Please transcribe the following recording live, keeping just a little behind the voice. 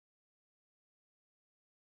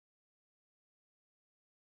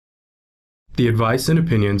The advice and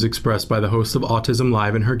opinions expressed by the host of Autism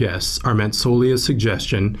Live and her guests are meant solely as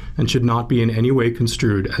suggestion and should not be in any way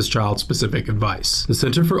construed as child-specific advice. The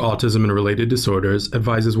Center for Autism and Related Disorders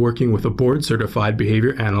advises working with a board-certified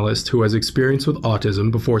behavior analyst who has experience with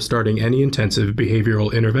autism before starting any intensive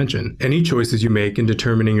behavioral intervention. Any choices you make in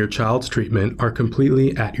determining your child's treatment are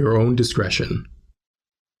completely at your own discretion.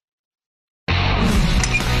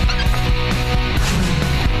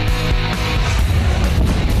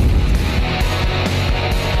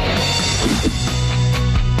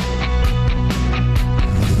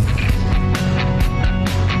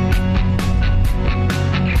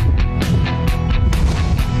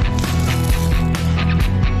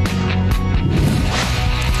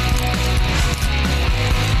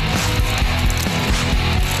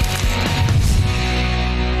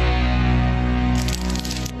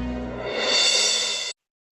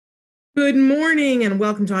 Good morning and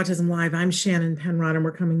welcome to Autism Live. I'm Shannon Penrod and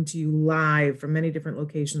we're coming to you live from many different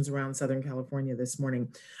locations around Southern California this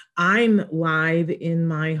morning. I'm live in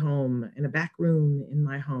my home, in a back room in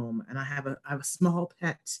my home, and I have a small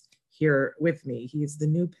pet here with me. He's the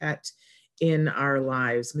new pet in our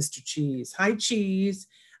lives, Mr. Cheese. Hi, Cheese.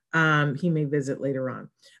 He may visit later on.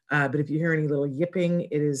 But if you hear any little yipping,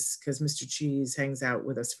 it is because Mr. Cheese hangs out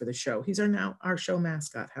with us for the show. He's our show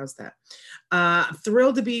mascot. How's that?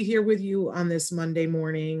 Thrilled to be here with you on this Monday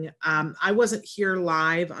morning. I wasn't here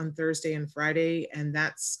live on Thursday and Friday, and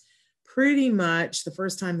that's pretty much the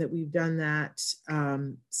first time that we've done that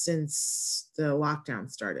since the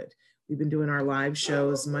lockdown started. We've been doing our live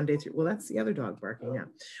shows Monday through, well, that's the other dog barking now.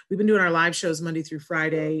 We've been doing our live shows Monday through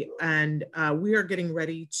Friday, and we are getting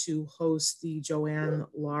ready to host the Joanne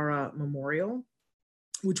Lara Memorial,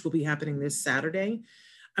 which will be happening this Saturday.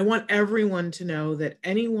 I want everyone to know that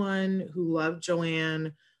anyone who loved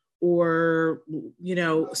Joanne or, you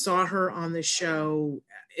know, saw her on the show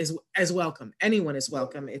is welcome. Anyone is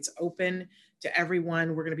welcome. It's open to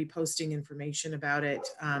everyone. We're going to be posting information about it,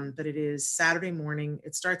 but it is Saturday morning.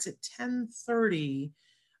 It starts at 10:30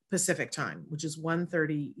 Pacific time, which is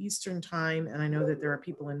 1:30 Eastern time. And I know that there are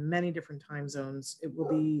people in many different time zones. It will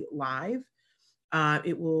be live.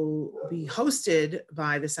 It will be hosted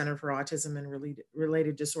by the Center for Autism and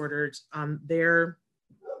Related Disorders on their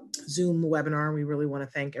Zoom webinar. We really want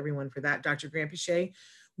to thank everyone for that. Dr. Grant Pichet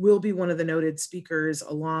will be one of the noted speakers,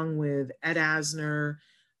 along with Ed Asner,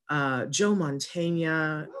 Joe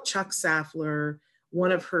Montaigne, Chuck Saffler,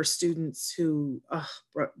 one of her students who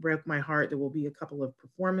broke my heart. There will be a couple of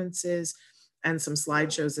performances and some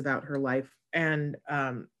slideshows about her life. And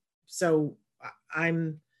so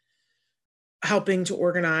I'm helping to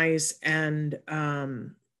organize, and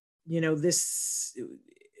you know, this, you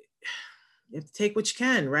have to take what you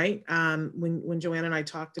can, right? When Joanne and I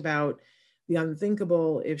talked about the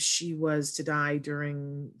unthinkable, if she was to die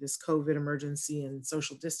during this COVID emergency and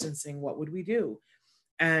social distancing, what would we do?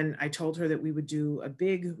 And I told her that we would do a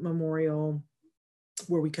big memorial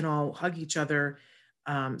where we can all hug each other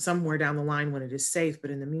somewhere down the line when it is safe.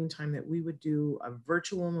 But in the meantime, that we would do a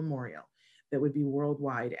virtual memorial that would be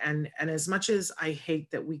worldwide. And as much as I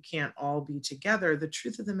hate that we can't all be together, the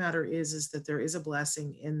truth of the matter is that there is a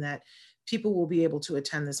blessing in that people will be able to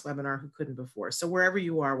attend this webinar who couldn't before. So wherever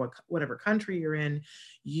you are, whatever country you're in,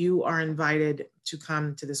 you are invited to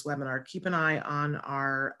come to this webinar. Keep an eye on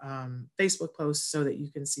our Facebook posts so that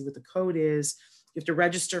you can see what the code is. You have to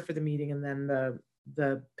register for the meeting, and then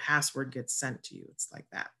the password gets sent to you. It's like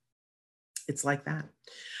that. It's like that.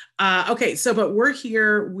 Okay, but we're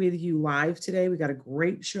here with you live today. We got a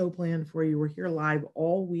great show planned for you. We're here live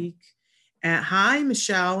all week. Hi,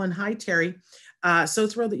 Michelle, and hi, Terry. So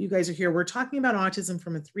thrilled that you guys are here. We're talking about autism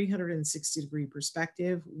from a 360-degree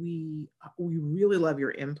perspective. We really love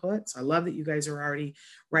your inputs. I love that you guys are already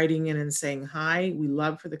writing in and saying hi. We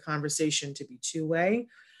love for the conversation to be two-way.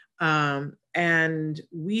 And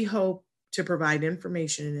we hope to provide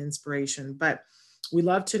information and inspiration, but we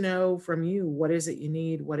love to know from you, what is it you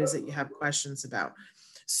need? What is it you have questions about?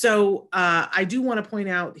 So I do want to point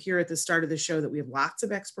out here at the start of the show that we have lots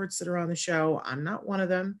of experts that are on the show. I'm not one of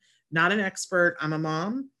them, not an expert. I'm a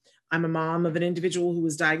mom. I'm a mom of an individual who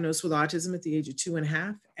was diagnosed with autism at the age of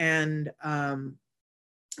 2.5. And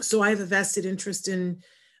so I have a vested interest in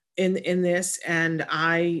this, and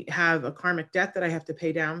I have a karmic debt that I have to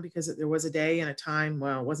pay down, because there was a day and a time,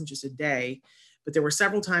 well, it wasn't just a day, but there were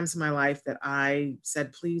several times in my life that I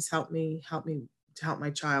said, please help me to help my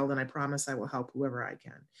child. And I promise I will help whoever I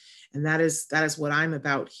can. And that is what I'm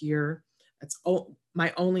about here.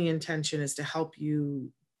 My only intention is to help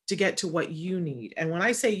you to get to what you need. And when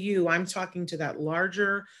I say you, I'm talking to that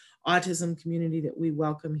larger autism community that we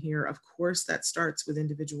welcome here. Of course, that starts with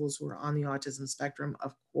individuals who are on the autism spectrum,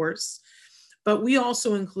 of course. But we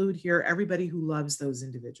also include here everybody who loves those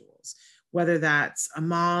individuals, whether that's a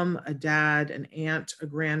mom, a dad, an aunt, a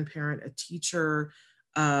grandparent, a teacher,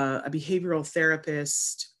 a behavioral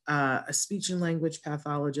therapist, a speech and language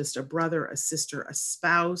pathologist, a brother, a sister, a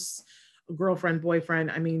spouse, a girlfriend,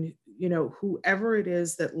 boyfriend. I mean, you know, whoever it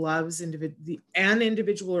is that loves an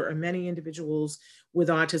individual or many individuals with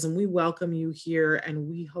autism, we welcome you here, and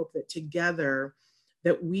we hope that together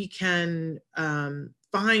that we can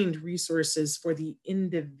find resources for the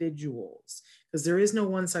individuals, because there is no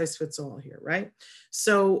one size fits all here, right?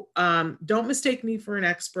 So don't mistake me for an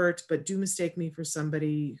expert, but do mistake me for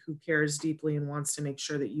somebody who cares deeply and wants to make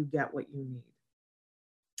sure that you get what you need.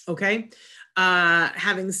 Okay.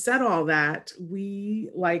 Having said all that, we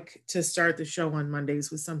like to start the show on Mondays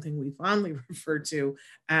with something we fondly refer to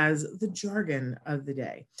as the jargon of the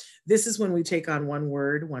day. This is when we take on one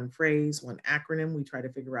word, one phrase, one acronym. We try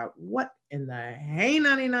to figure out what in the hey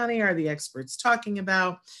nanny are the experts talking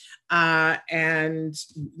about, and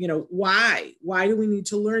you know, why do we need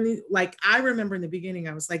to learn? Like, I remember in the beginning,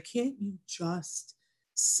 I was like, can't you just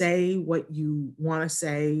say what you want to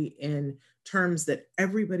say in terms that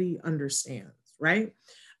everybody understands, right?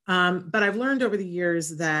 But I've learned over the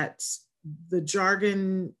years that the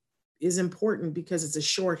jargon is important because it's a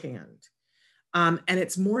shorthand, and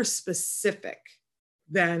it's more specific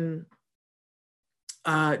than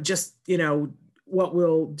just, you know, what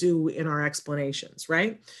we'll do in our explanations,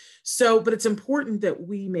 right? So, but it's important that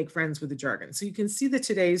we make friends with the jargon. So you can see that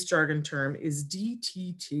today's jargon term is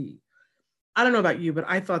DTT. I don't know about you, but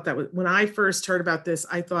I thought that was, when I first heard about this,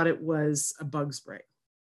 I thought it was a bug spray,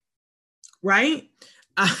 right?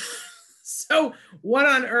 So what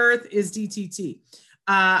on earth is DTT?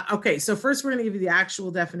 Okay, so first we're going to give you the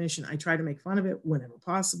actual definition. I try to make fun of it whenever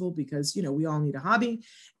possible because, you know, we all need a hobby.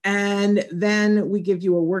 And then we give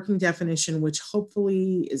you a working definition, which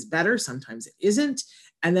hopefully is better. Sometimes it isn't.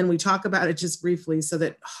 And then we talk about it just briefly so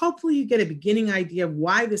that hopefully you get a beginning idea of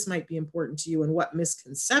why this might be important to you and what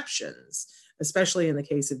misconceptions, especially in the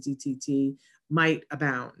case of DTT, might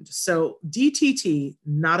abound. So DTT,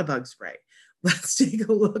 not a bug spray. Let's take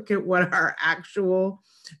a look at what our actual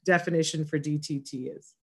definition for DTT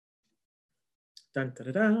is. Dun,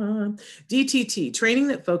 dun, dun, dun. DTT, training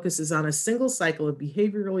that focuses on a single cycle of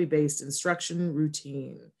behaviorally based instruction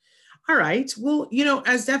routine. All right, well, you know,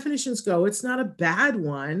 as definitions go, it's not a bad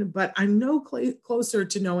one, but I'm no closer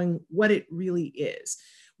to knowing what it really is.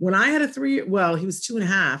 When I had he was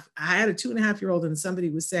 2.5. I had a 2.5-year-old and somebody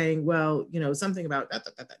was saying, well, you know, something about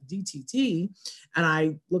DTT. And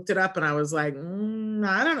I looked it up and I was like, I don't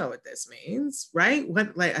know what this means, right?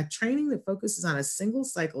 What, like a training that focuses on a single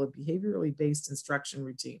cycle of behaviorally based instruction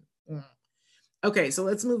routine. Okay, so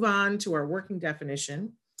let's move on to our working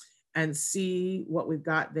definition and see what we've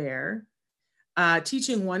got there.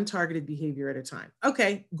 Teaching one targeted behavior at a time.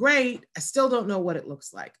 Okay, great. I still don't know what it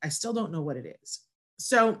looks like. I still don't know what it is.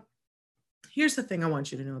 So here's the thing I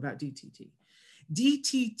want you to know about DTT.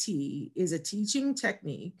 DTT is a teaching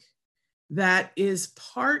technique that is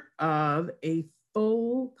part of a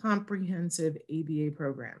full comprehensive ABA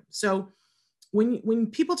program. So when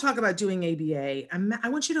people talk about doing ABA, I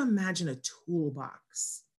want you to imagine a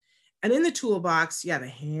toolbox. And in the toolbox, you have a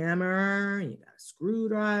hammer, you got a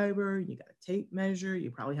screwdriver, you got a tape measure, you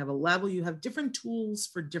probably have a level, you have different tools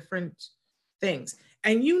for different things.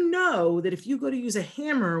 And you know that if you go to use a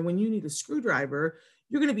hammer when you need a screwdriver,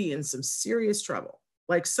 you're going to be in some serious trouble.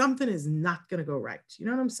 Like something is not going to go right. You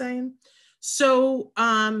know what I'm saying? So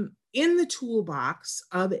in the toolbox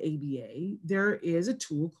of ABA, there is a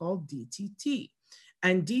tool called DTT.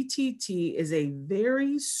 And DTT is a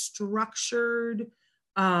very structured,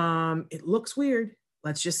 it looks weird.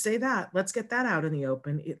 Let's just say that. Let's get that out in the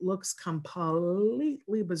open. It looks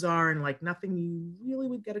completely bizarre and like nothing you really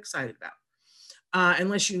would get excited about.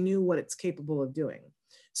 Unless you knew what it's capable of doing.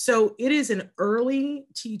 So it is an early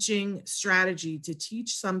teaching strategy to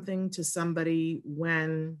teach something to somebody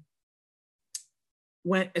when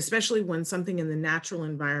especially when something in the natural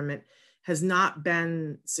environment has not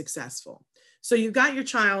been successful. So you've got your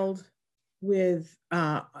child with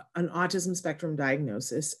an autism spectrum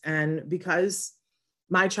diagnosis, and because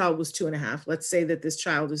my child was 2.5, let's say that this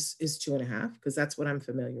child is 2.5, because that's what I'm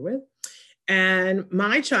familiar with. And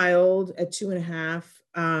my child at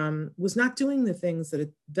 2.5 was not doing the things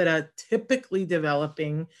that a typically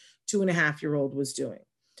developing 2.5-year-old was doing.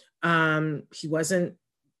 He wasn't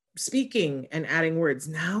speaking and adding words.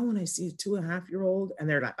 Now, when I see a 2.5-year-old and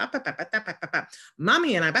they're like,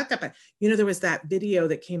 mommy, and you know, there was that video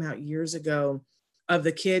that came out years ago of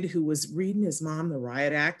the kid who was reading his mom the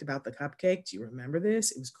riot act about the cupcake. Do you remember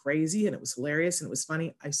this? It was crazy and it was hilarious and it was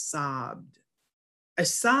funny. I sobbed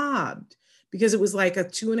because it was like a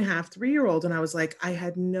 2.5, 3-year-old. And I was like, I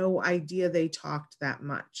had no idea they talked that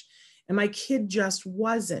much. And my kid just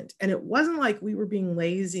wasn't. And it wasn't like we were being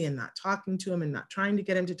lazy and not talking to him and not trying to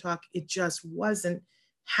get him to talk. It just wasn't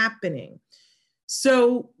happening.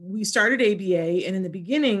 So we started ABA, and in the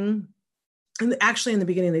beginning, and actually in the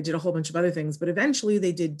beginning, they did a whole bunch of other things, but eventually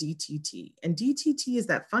they did DTT. And DTT is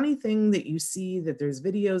that funny thing that you see that there's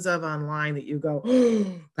videos of online that you go, oh,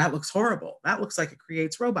 that looks horrible. That looks like it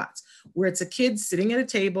creates robots, where it's a kid sitting at a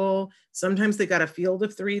table. Sometimes they got a field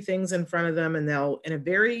of 3 things in front of them, and they'll, in a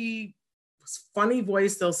very funny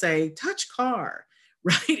voice, they'll say, touch car,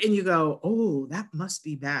 right? And you go, oh, that must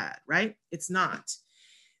be bad, right? It's not.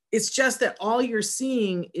 It's just that all you're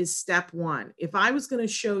seeing is step 1. If I was going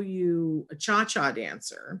to show you a cha-cha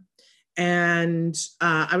dancer, and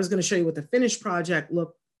I was going to show you what the finished project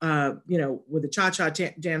looked, with a cha-cha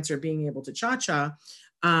dancer being able to cha-cha,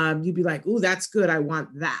 you'd be like, ooh, that's good. I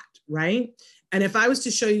want that, right? And if I was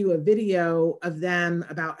to show you a video of them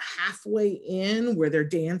about halfway in where they're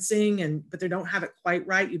dancing but they don't have it quite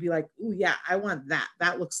right, you'd be like, ooh, yeah, I want that.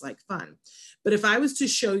 That looks like fun. But if I was to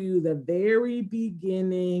show you the very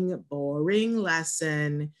beginning boring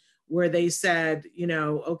lesson where they said,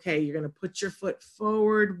 okay, you're going to put your foot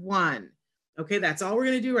forward 1. Okay, that's all we're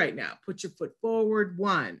going to do right now. Put your foot forward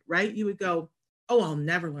 1, right? You would go, oh, I'll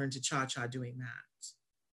never learn to cha-cha doing that,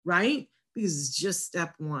 right? Because it's just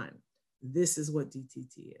step 1. This is what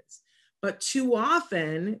DTT is. But too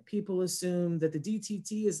often people assume that the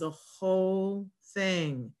DTT is the whole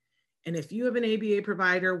thing. And if you have an ABA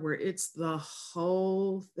provider where it's the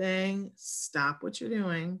whole thing, stop what you're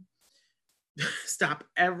doing, stop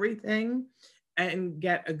everything, and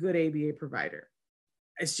get a good ABA provider.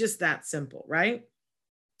 It's just that simple, right?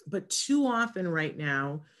 But too often right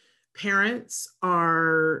now, parents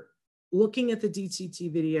are looking at the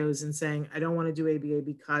DTT videos and saying, I don't want to do ABA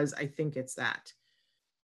because I think it's that.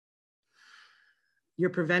 You're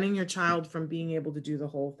preventing your child from being able to do the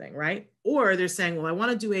whole thing, right? Or they're saying, well, I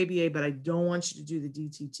want to do ABA, but I don't want you to do the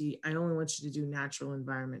DTT. I only want you to do natural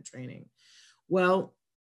environment training. Well,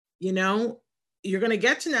 you're going to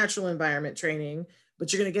get to natural environment training,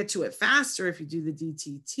 but you're going to get to it faster if you do the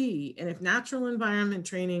DTT. And if natural environment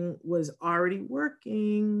training was already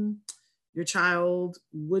working, your child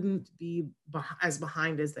wouldn't be as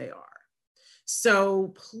behind as they are.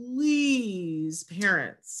 So please,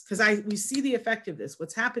 parents, because we see the effect of this.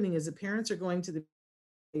 What's happening is the parents are going to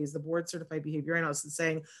the board certified behavior analyst and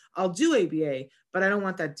saying, I'll do ABA, but I don't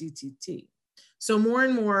want that DTT. So more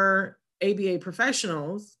and more ABA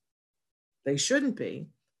professionals, they shouldn't be,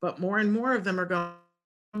 but more and more of them are going,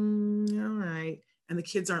 all right. And the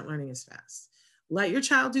kids aren't learning as fast. Let your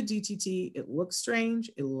child do DTT. It looks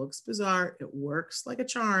strange. It looks bizarre. It works like a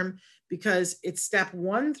charm because it's step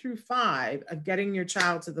 1 through 5 of getting your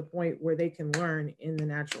child to the point where they can learn in the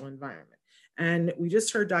natural environment. And we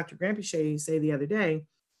just heard Dr. Granpeesheh say the other day,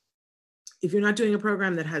 if you're not doing a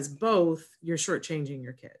program that has both, you're shortchanging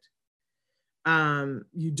your kid.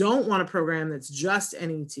 You don't want a program that's just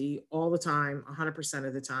NET all the time, 100%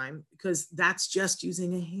 of the time, because that's just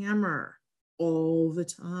using a hammer all the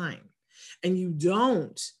time. And you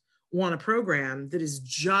don't want a program that is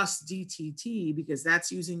just DTT because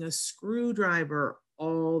that's using a screwdriver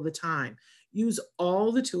all the time. Use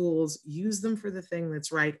all the tools, use them for the thing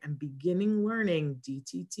that's right, and beginning learning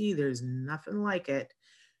DTT, there's nothing like it.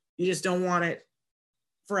 You just don't want it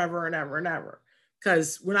forever and ever and ever,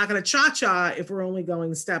 because we're not going to cha-cha if we're only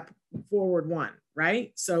going step forward 1,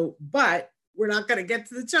 right? So, but we're not going to get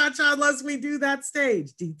to the cha-cha unless we do that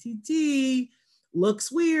stage. DTT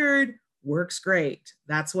looks weird, works great.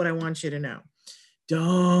 That's what I want you to know.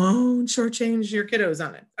 Don't shortchange your kiddos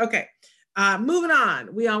on it. Okay, moving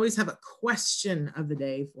on. We always have a question of the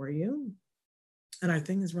day for you. And our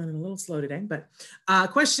thing is running a little slow today, but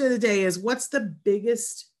question of the day is, what's the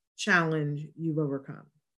biggest challenge you've overcome?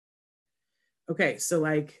 Okay, so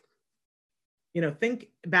think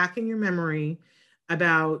back in your memory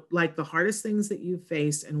about the hardest things that you've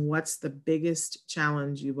faced and what's the biggest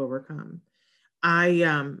challenge you've overcome.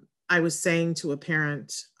 I was saying to a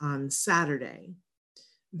parent on Saturday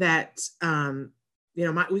that,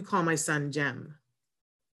 we call my son Jem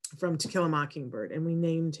from To Kill a Mockingbird, and we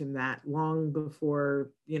named him that long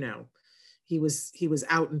before, he was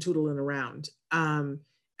out and tootling around. And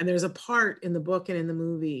there's a part in the book and in the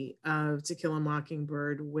movie of To Kill a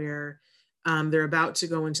Mockingbird where they're about to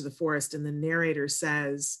go into the forest, and the narrator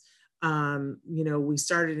says, we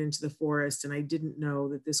started into the forest and I didn't know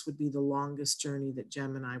that this would be the longest journey that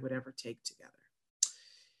Jem and I would ever take together.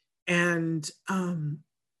 And,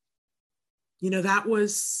 that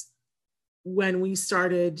was when we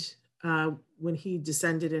started when he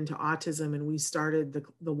descended into autism and we started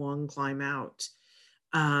the long climb out,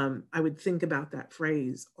 I would think about that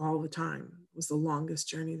phrase all the time. It was the longest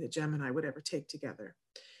journey that Jem and I would ever take together.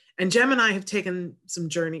 And Jem and I have taken some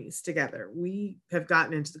journeys together. We have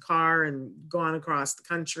gotten into the car and gone across the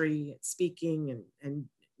country speaking and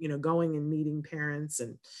going and meeting parents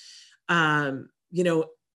and,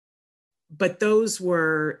 but those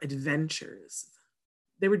were adventures.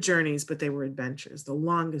 They were journeys, but they were adventures. The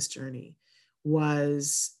longest journey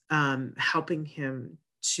was helping him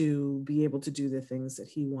to be able to do the things that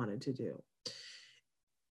he wanted to do.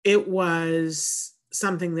 It was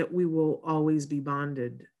something that we will always be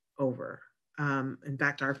bonded over. In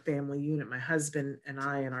fact, our family unit, my husband and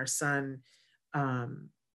I and our son,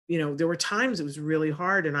 there were times it was really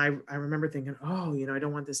hard. And I remember thinking, oh, I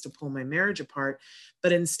don't want this to pull my marriage apart.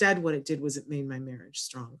 But instead, what it did was it made my marriage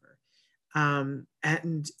stronger. And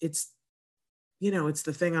it's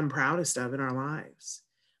the thing I'm proudest of in our lives.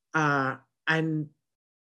 And,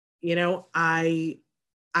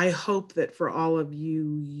 I hope that for all of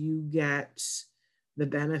you, you get the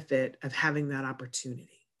benefit of having that opportunity.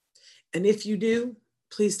 And if you do,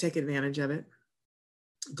 please take advantage of it.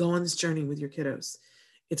 Go on this journey with your kiddos.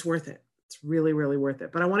 It's worth it. It's really, really worth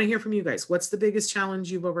it. But I want to hear from you guys. What's the biggest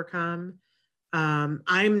challenge you've overcome?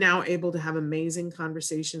 I'm now able to have amazing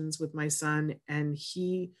conversations with my son, and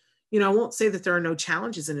he, I won't say that there are no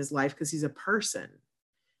challenges in his life because he's a person,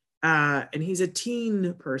 and he's a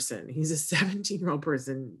teen person. He's a 17-year-old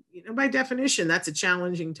person. By definition, that's a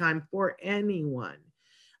challenging time for anyone.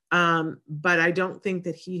 But I don't think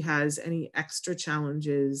that he has any extra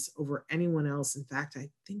challenges over anyone else. In fact, I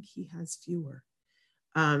think he has fewer,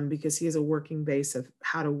 because he has a working base of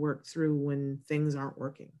how to work through when things aren't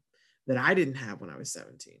working that I didn't have when I was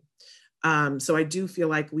 17. So I do feel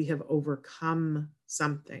like we have overcome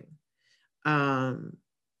something.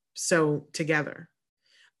 So together.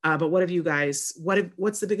 But what have you guys,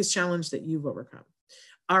 what's the biggest challenge that you've overcome?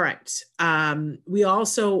 All right. We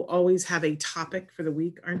also always have a topic for the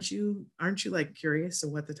week. Aren't you like curious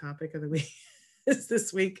of what the topic of the week is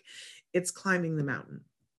this week? It's climbing the mountain.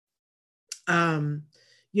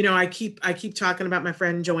 I keep talking about my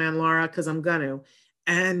friend Joanne Lara because I'm gonna.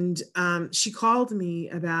 And she called me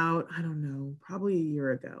about, I don't know, probably a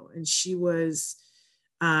year ago. And she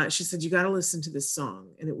said, you got to listen to this song.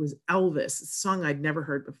 And it was Elvis, a song I'd never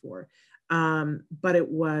heard before. But it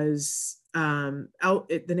was,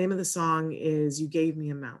 the name of the song is You Gave Me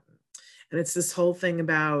a Mountain. And it's this whole thing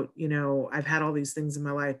about, I've had all these things in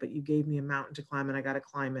my life, but you gave me a mountain to climb and I got to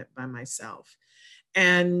climb it by myself.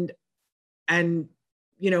 And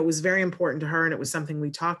it was very important to her. And it was something we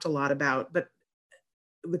talked a lot about, but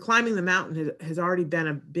the climbing the mountain has already been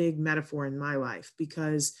a big metaphor in my life,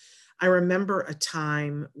 because I remember a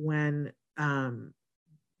time when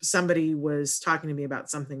somebody was talking to me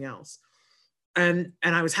about something else, and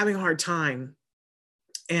I was having a hard time.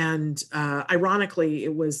 And ironically,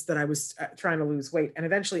 it was that I was trying to lose weight, and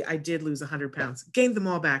eventually I did lose 100 pounds, gained them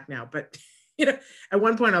all back now. But at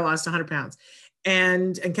one point I lost 100 pounds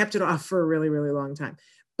and kept it off for a really, really long time.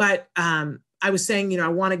 But I was saying, I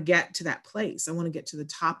want to get to that place. I want to get to the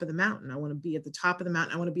top of the mountain. I want to be at the top of the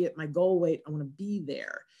mountain. I want to be at my goal weight. I want to be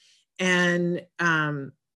there. And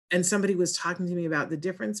somebody was talking to me about the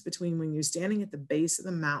difference between when you're standing at the base of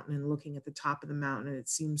the mountain and looking at the top of the mountain, and it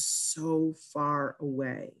seems so far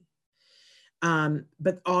away.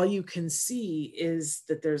 But all you can see is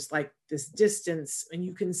that there's like this distance, and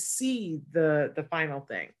you can see the final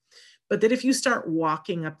thing. But that if you start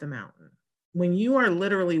walking up the mountain, when you are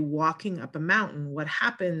literally walking up a mountain, what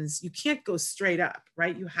happens, you can't go straight up,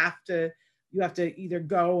 right? You have to either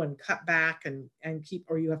go and cut back and keep,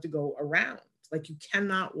 or you have to go around. Like you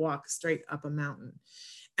cannot walk straight up a mountain.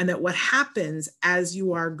 And that what happens as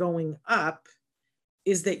you are going up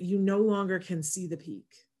is that you no longer can see the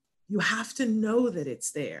peak. You have to know that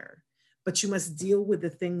it's there, but you must deal with the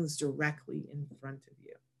things directly in front of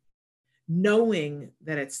you, knowing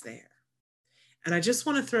that it's there. And I just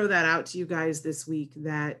want to throw that out to you guys this week,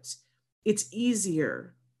 that it's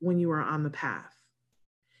easier when you are on the path,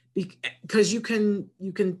 because you can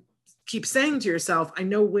keep saying to yourself, I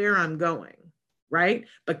know where I'm going, right?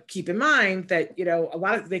 But keep in mind that,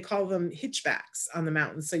 they call them hitchbacks on the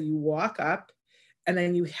mountain. So you walk up and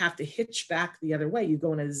then you have to hitch back the other way. You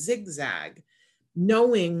go in a zigzag,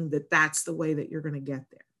 knowing that that's the way that you're going to get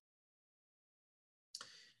there.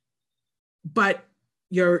 But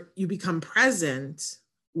you become present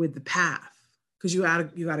with the path, because you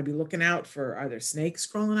got to be looking out for, are there snakes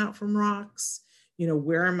crawling out from rocks?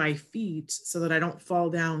 Where are my feet so that I don't fall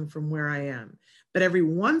down from where I am? But every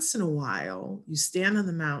once in a while, you stand on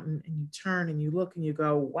the mountain and you turn and you look and you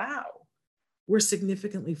go, wow, we're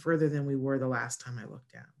significantly further than we were the last time I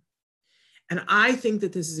looked down. And I think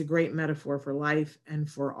that this is a great metaphor for life and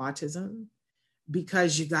for autism,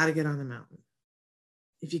 because you got to get on the mountain.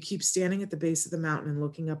 If you keep standing at the base of the mountain and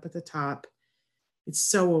looking up at the top, it's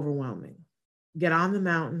so overwhelming. Get on the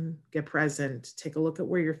mountain, get present, take a look at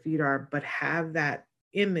where your feet are, but have that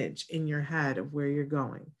image in your head of where you're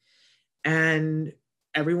going. And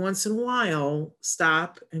every once in a while,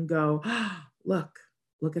 stop and go, oh, look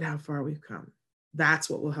at how far we've come. That's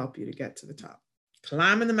what will help you to get to the top.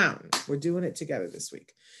 Climbing the mountain. We're doing it together this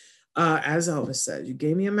week. As Elvis said, you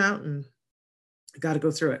gave me a mountain. I got to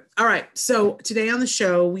go through it. All right. So today on the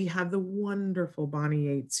show, we have the wonderful Bonnie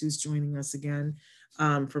Yates, who's joining us again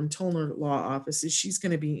from Tollner Law Offices. She's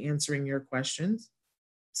going to be answering your questions.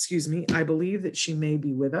 Excuse me. I believe that she may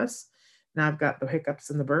be with us. Now I've got the hiccups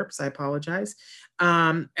and the burps. I apologize.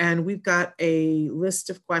 And we've got a list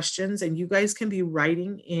of questions, and you guys can be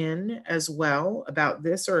writing in as well about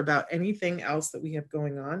this or about anything else that we have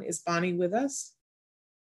going on. Is Bonnie with us?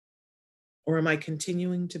 Or am I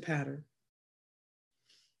continuing to patter?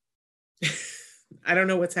 I don't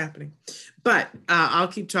know what's happening, but I'll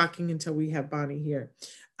keep talking until we have Bonnie here.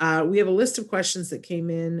 We have a list of questions that came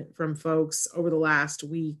in from folks over the last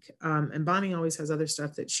week. And Bonnie always has other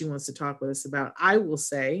stuff that she wants to talk with us about. I will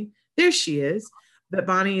say, there she is, that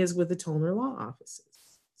Bonnie is with the Tollner Law Offices.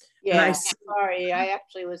 Yeah, sorry, I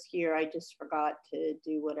actually was here. I just forgot to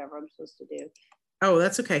do whatever I'm supposed to do. Oh,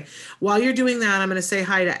 that's okay. While you're doing that, I'm going to say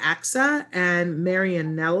hi to Axa and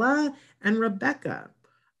Marianella and Rebecca.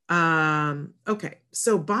 Okay,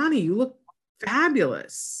 so Bonnie, you look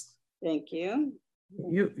fabulous. Thank you.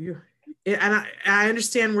 And I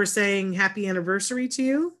understand we're saying happy anniversary to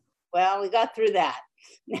you. Well, we got through that.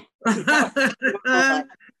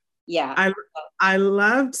 Yeah. I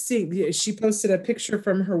loved seeing, she posted a picture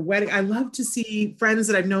from her wedding. I love to see friends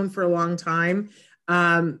that I've known for a long time,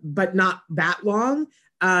 but not that long.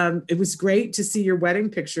 It was great to see your wedding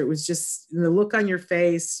picture. It was just the look on your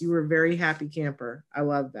face. You were a very happy camper. I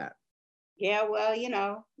love that. Yeah, well, you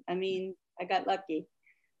know, I mean, I got lucky.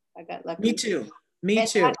 Me too. Me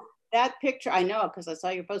too. That picture, I know, because I saw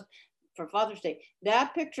your post for Father's Day.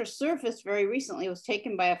 That picture surfaced very recently. It was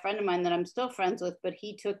taken by a friend of mine that I'm still friends with, but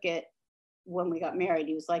he took it when we got married.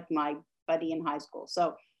 He was like my buddy in high school.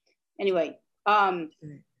 So anyway.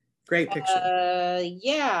 Great picture.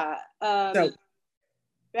 Yeah. So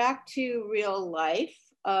back to real life.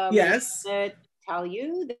 Yes. I'm going to tell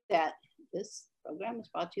you that this program is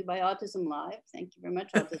brought to you by Autism Live. Thank you very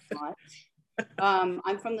much, Autism Live.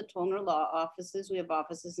 I'm from the Tollner Law Offices. We have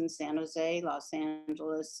offices in San Jose, Los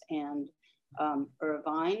Angeles, and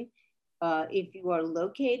Irvine. If you are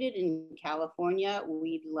located in California,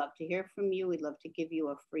 we'd love to hear from you. We'd love to give you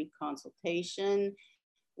a free consultation.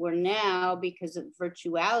 We're now, because of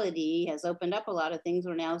virtuality has opened up a lot of things,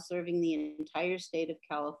 we're now serving the entire state of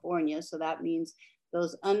California. So that means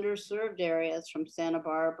those underserved areas from Santa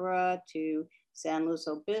Barbara to San Luis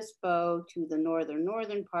Obispo to the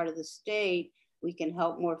northern part of the state, we can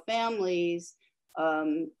help more families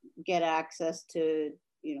get access to,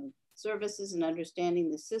 you know, services and understanding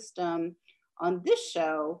the system. On this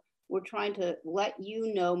show, we're trying to let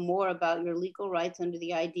you know more about your legal rights under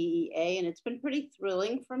the IDEA, and it's been pretty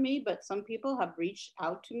thrilling for me, but some people have reached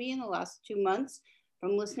out to me in the last 2 months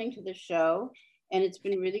from listening to the show, and it's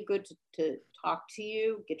been really good to talk to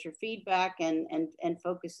you, get your feedback, and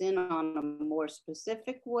focus in on a more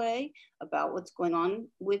specific way about what's going on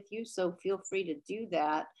with you, so feel free to do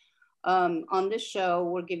that. On this show,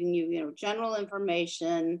 we're giving you, you know, general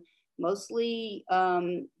information, mostly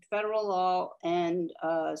federal law and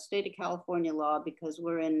state of California law, because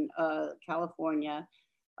we're in California.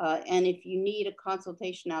 And if you need a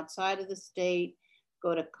consultation outside of the state,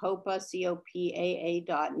 go to COPAA.net.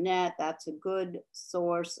 That's a good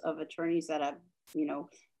source of attorneys that have, you know,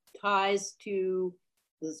 ties to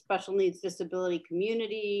the special needs disability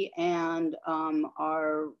community and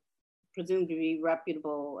are presumed to be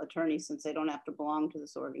reputable attorneys, since they don't have to belong to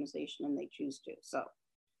this organization and they choose to. So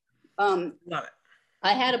love it.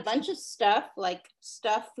 I had a bunch of stuff, like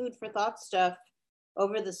food for thought stuff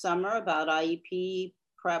over the summer about IEP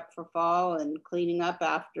prep for fall and cleaning up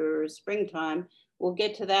after springtime. We'll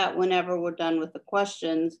get to that whenever we're done with the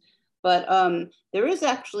questions. But there is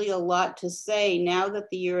actually a lot to say now that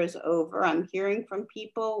the year is over. I'm hearing from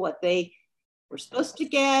people what they were supposed to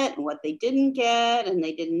get and what they didn't get, and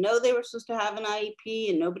they didn't know they were supposed to have an IEP,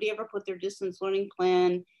 and nobody ever put their distance learning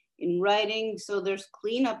plan in writing. So there's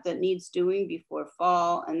cleanup that needs doing before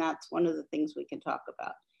fall, and that's one of the things we can talk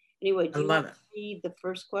about. Anyway, do you want to read the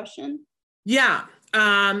first question? Yeah.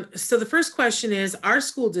 So the first question is, our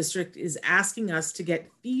school district is asking us to get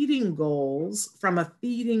feeding goals from a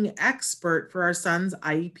feeding expert for our son's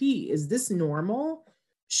IEP. Is this normal?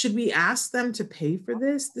 Should we ask them to pay for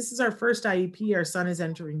this? This is our first IEP. Our son is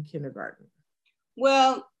entering kindergarten.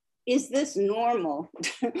 Well, is this normal?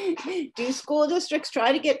 Do school districts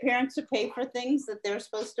try to get parents to pay for things that they're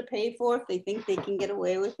supposed to pay for if they think they can get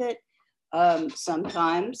away with it?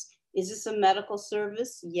 Sometimes. Is this a medical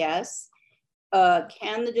service? Yes.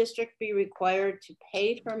 Can the district be required to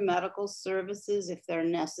pay for medical services if they're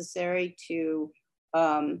necessary to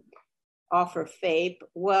offer FAPE?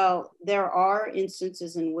 Well, there are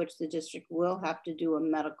instances in which the district will have to do a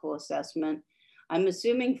medical assessment. I'm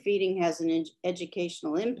assuming feeding has an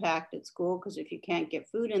educational impact at school, because if you can't get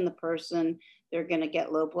food in the person, they're going to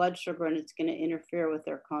get low blood sugar and it's going to interfere with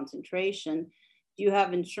their concentration. Do you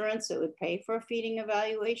have insurance that would pay for a feeding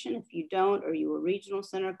evaluation? If you don't, are you a regional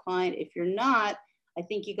center client? If you're not, I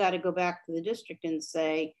think you got to go back to the district and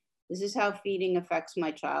say, this is how feeding affects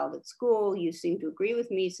my child at school. You seem to agree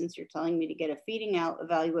with me since you're telling me to get a feeding out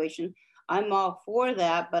evaluation. I'm all for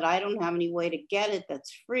that, but I don't have any way to get it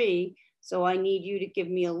that's free. So I need you to give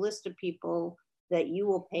me a list of people that you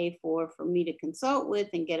will pay for me to consult with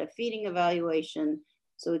and get a feeding evaluation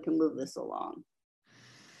so we can move this along.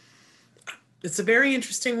 It's a very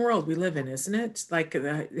interesting world we live in, isn't it? Like,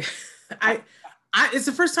 it's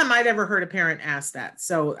the first time I'd ever heard a parent ask that.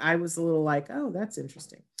 So I was a little like, oh, that's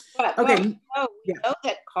interesting. But, okay. Well, we know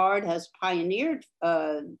that CARD has pioneered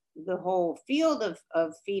the whole field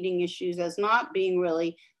of feeding issues as not being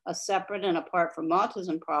really a separate and apart from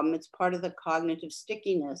autism problem. It's part of the cognitive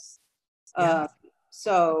stickiness. Yeah.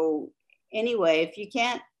 So anyway, if you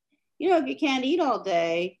can't eat all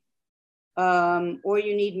day, or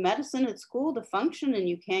you need medicine at school to function and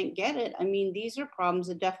you can't get it, I mean, these are problems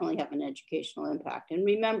that definitely have an educational impact. And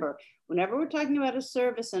remember, whenever we're talking about a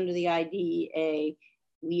service under the IDEA,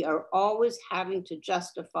 we are always having to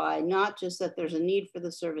justify not just that there's a need for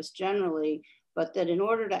the service generally, but that in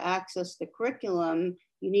order to access the curriculum,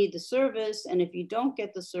 you need the service. And if you don't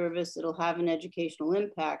get the service, it'll have an educational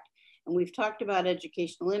impact. And we've talked about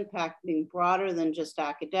educational impact being broader than just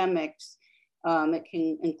academics. It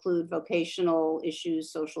can include vocational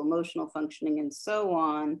issues, social emotional functioning, and so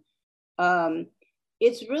on.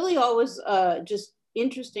 It's really always just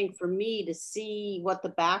interesting for me to see what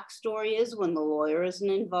the backstory is when the lawyer isn't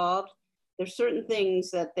involved. There's certain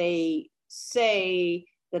things that they say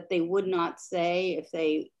that they would not say if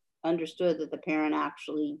they understood that the parent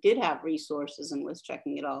actually did have resources and was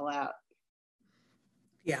checking it all out.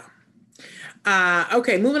 Yeah.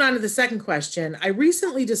 Okay, moving on to the second question. I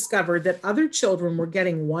recently discovered that other children were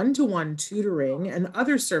getting one-to-one tutoring and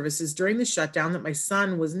other services during the shutdown that my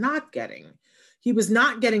son was not getting. He was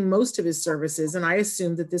not getting most of his services, and I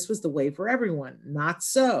assumed that this was the way for everyone. Not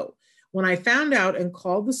so. When I found out and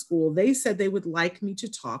called the school, they said they would like me to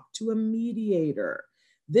talk to a mediator.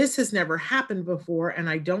 This has never happened before, and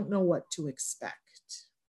I don't know what to expect.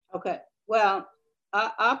 Okay, well,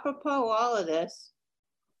 apropos all of this,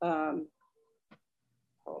 hold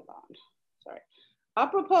on, sorry.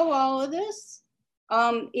 Apropos all of this,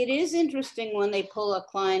 it is interesting when they pull a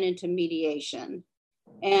client into mediation.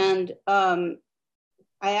 And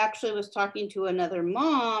I actually was talking to another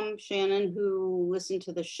mom, Shannon, who listened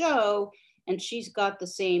to the show, and she's got the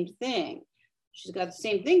same thing. She's got the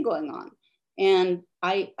same thing going on. And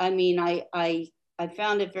I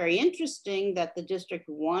found it very interesting that the district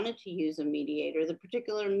wanted to use a mediator. The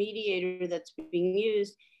particular mediator that's being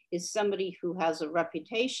used is somebody who has a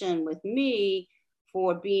reputation with me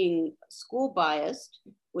for being school biased,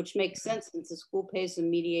 which makes sense since the school pays the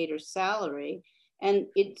mediator's salary. And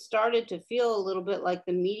it started to feel a little bit like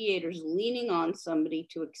the mediator's leaning on somebody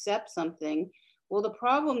to accept something. Well, the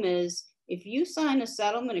problem is if you sign a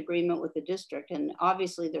settlement agreement with the district, and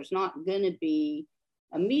obviously there's not going to be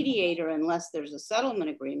a mediator unless there's a settlement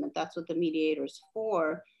agreement, that's what the mediator is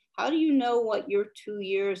for. How do you know what your 2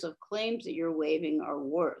 years of claims that you're waiving are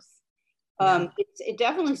worth? It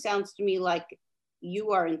definitely sounds to me like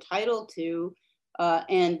you are entitled to,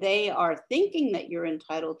 and they are thinking that you're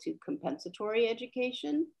entitled to compensatory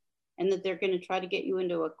education and that they're going to try to get you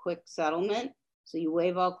into a quick settlement. So you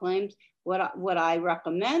waive all claims. What I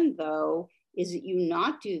recommend, though, is that you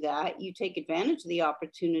not do that. You take advantage of the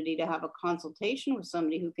opportunity to have a consultation with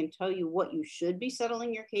somebody who can tell you what you should be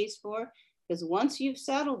settling your case for. Because once you've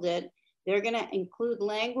settled it, they're going to include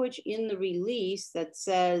language in the release that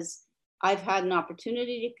says, I've had an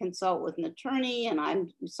opportunity to consult with an attorney and I'm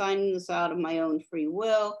signing this out of my own free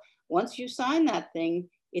will. Once you sign that thing,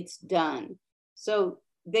 it's done. So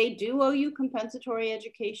they do owe you compensatory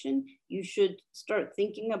education. You should start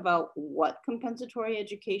thinking about what compensatory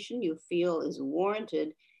education you feel is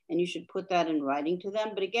warranted, and you should put that in writing to them.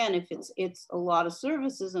 But again, if it's a lot of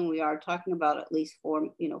services, and we are talking about at least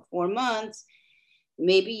 4 months,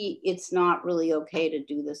 maybe it's not really okay to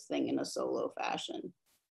do this thing in a solo fashion.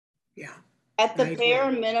 Yeah. At the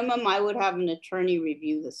bare minimum, I would have an attorney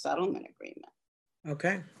review the settlement agreement.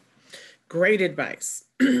 Okay. Great advice.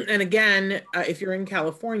 And again, if you're in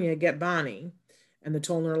California, get Bonnie and the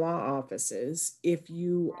Tollner Law offices. If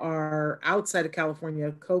you are outside of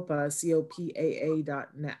California, COPA,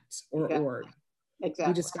 COPAA.net or exactly. org.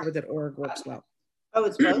 Exactly. We discovered that org works well. Oh,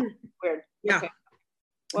 it's both? Weird. Yeah. Okay.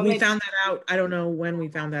 Well, we found that out. I don't know when we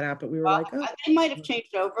found that out, but we were like, oh. They might have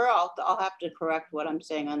changed over. I'll have to correct what I'm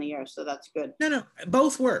saying on the air, so that's good. No,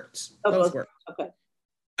 both worked. Oh, both worked. Okay.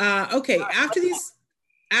 Okay.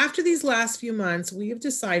 After these last few months, we have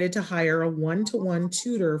decided to hire a one-to-one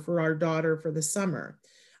tutor for our daughter for the summer.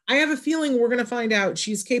 I have a feeling we're going to find out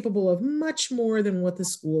she's capable of much more than what the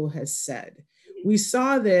school has said. We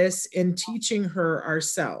saw this in teaching her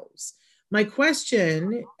ourselves. My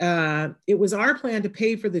question, it was our plan to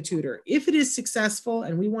pay for the tutor. If it is successful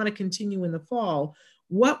and we want to continue in the fall,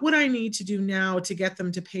 what would I need to do now to get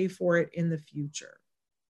them to pay for it in the future?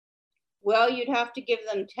 Well, you'd have to give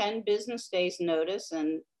them 10 business days notice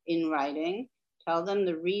and in writing, tell them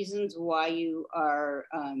the reasons why you are,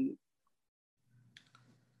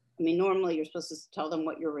 normally you're supposed to tell them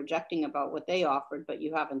what you're rejecting about what they offered, but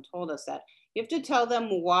you haven't told us that. You have to tell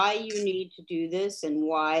them why you need to do this and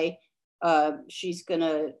why she's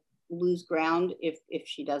gonna lose ground if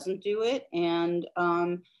she doesn't do it. And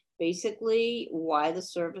basically why the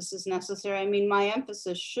service is necessary. My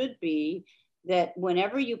emphasis should be that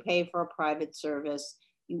whenever you pay for a private service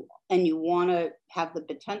and you want to have the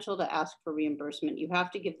potential to ask for reimbursement, you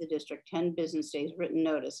have to give the district 10 business days written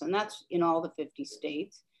notice, and that's in all the 50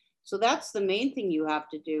 states. So that's the main thing you have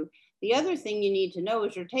to do. The other thing you need to know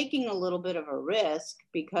is you're taking a little bit of a risk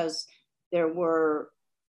because there were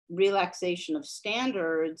relaxation of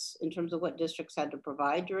standards in terms of what districts had to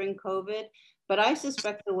provide during COVID. But I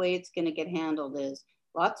suspect the way it's going to get handled is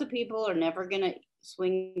lots of people are never going to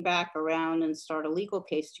swing back around and start a legal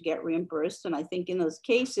case to get reimbursed. And I think in those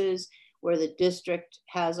cases where the district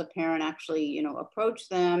has a parent actually, approach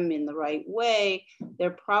them in the right way,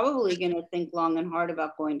 they're probably going to think long and hard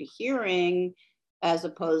about going to hearing as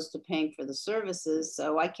opposed to paying for the services.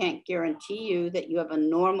 So I can't guarantee you that you have a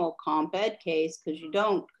normal comp ed case, because you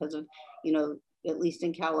don't, because of, at least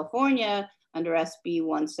in California, under SB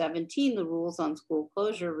 117, the rules on school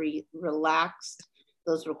closure relaxed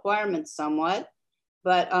those requirements somewhat.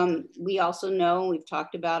 But we also know, we've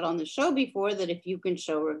talked about on the show before, that if you can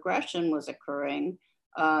show regression was occurring,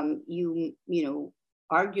 you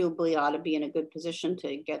arguably ought to be in a good position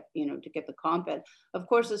to get the comp ed. Of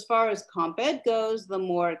course, as far as comp ed goes, the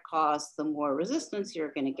more it costs, the more resistance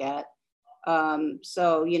you're going to get.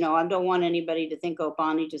 So, I don't want anybody to think, oh,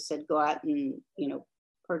 Bonnie just said go out and,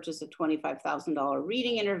 purchase a $25,000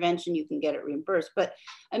 reading intervention, you can get it reimbursed. But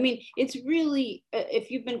it's really, if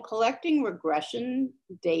you've been collecting regression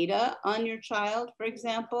data on your child, for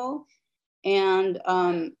example, and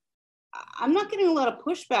I'm not getting a lot of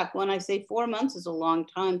pushback when I say 4 months is a long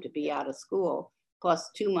time to be out of school, plus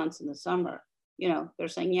 2 months in the summer. They're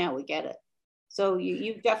saying, yeah, we get it. So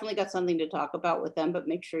you've definitely got something to talk about with them, but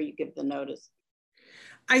make sure you give the notice.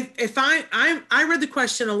 I read the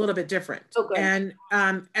question a little bit different. Okay.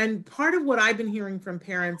 And part of what I've been hearing from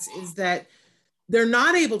parents is that they're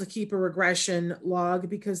not able to keep a regression log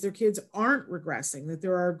because their kids aren't regressing, that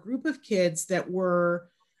there are a group of kids that were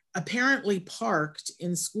apparently parked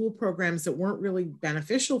in school programs that weren't really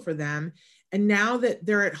beneficial for them. And now that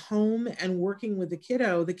they're at home and working with the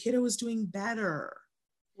kiddo is doing better.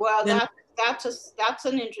 Well, that's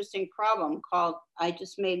an interesting problem called, I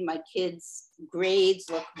just made my kids' grades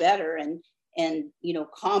look better and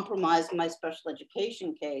compromised my special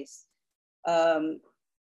education case. But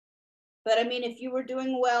if you were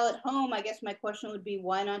doing well at home, I guess my question would be,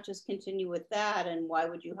 why not just continue with that? And why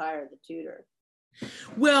would you hire the tutor?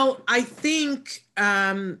 Well, I think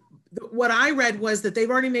what I read was that they've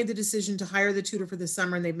already made the decision to hire the tutor for the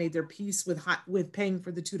summer, and they've made their peace with paying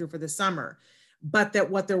for the tutor for the summer. But that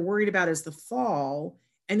what they're worried about is the fall.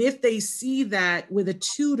 And if they see that with a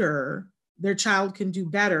tutor, their child can do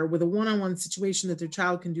better, with a one-on-one situation that their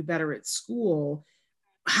child can do better at school,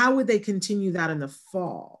 how would they continue that in the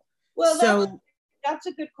fall? Well, that's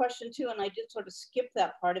a good question too. And I did sort of skip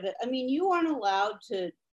that part of it. You aren't allowed to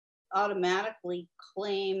automatically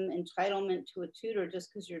claim entitlement to a tutor just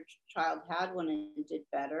because your child had one and did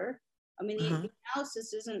better. The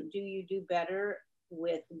analysis isn't, do you do better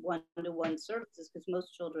with one-to-one services, because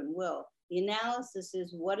most children will. The analysis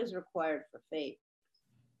is what is required for FAPE.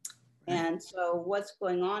 And so what's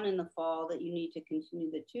going on in the fall that you need to continue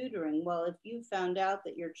the tutoring? Well, if you found out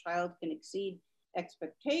that your child can exceed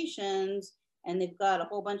expectations and they've got a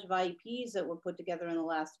whole bunch of IEPs that were put together in the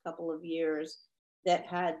last couple of years that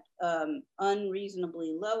had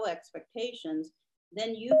unreasonably low expectations,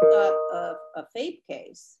 then you've got a FAPE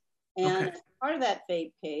case. And as part of that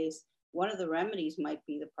FAPE case, one of the remedies might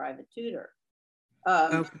be the private tutor.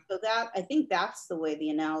 So that, I think that's the way the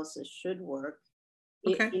analysis should work.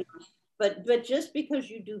 But just because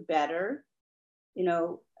you do better,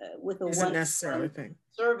 with a one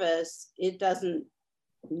service, it doesn't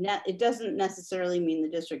necessarily mean the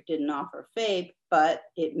district didn't offer FAPE, but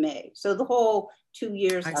it may. So the whole 2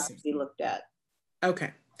 years has to be looked at.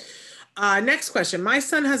 Okay. Next question. My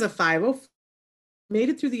son has a 504, made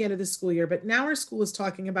it through the end of the school year, but now our school is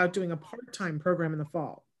talking about doing a part-time program in the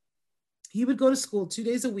fall. He would go to school 2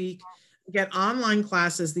 days a week, get online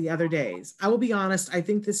classes the other days. I will be honest, I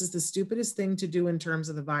think this is the stupidest thing to do in terms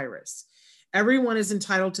of the virus. Everyone is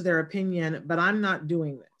entitled to their opinion, but I'm not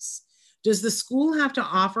doing this. Does the school have to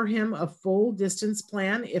offer him a full distance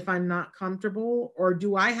plan if I'm not comfortable, or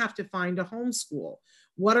do I have to find a homeschool?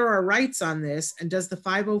 What are our rights on this? And does the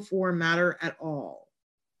 504 matter at all?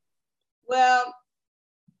 Well,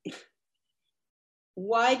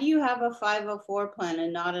 why do you have a 504 plan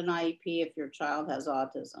and not an IEP if your child has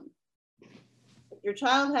autism? If your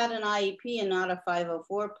child had an IEP and not a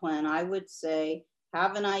 504 plan, I would say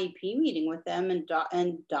have an IEP meeting with them and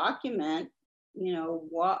document,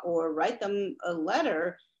 or write them a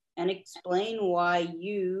letter and explain why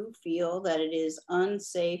you feel that it is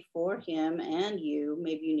unsafe for him and you,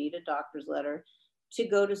 maybe you need a doctor's letter, to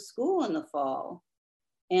go to school in the fall,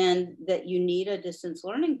 and that you need a distance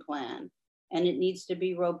learning plan, and it needs to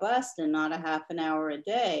be robust and not a half an hour a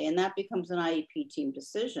day. And that becomes an IEP team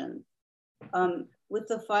decision. With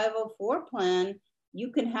the 504 plan,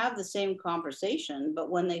 you can have the same conversation, but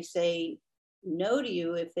when they say no to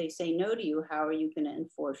you, if they say no to you, how are you going to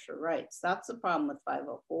enforce your rights? That's the problem with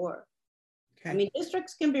 504. Okay. I mean,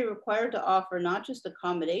 districts can be required to offer not just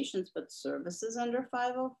accommodations, but services under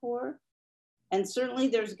 504. And certainly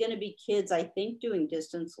there's going to be kids, I think, doing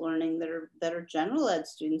distance learning that are general ed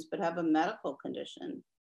students, but have a medical condition.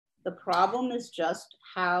 The problem is just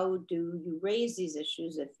how do you raise these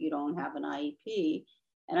issues if you don't have an IEP?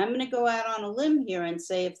 And I'm going to go out on a limb here and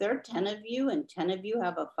say, if there are 10 of you and 10 of you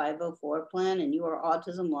have a 504 plan and you are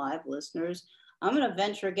Autism Live listeners, I'm going to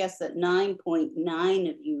venture a guess that 9.9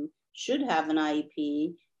 of you should have an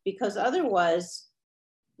IEP, because otherwise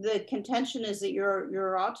the contention is that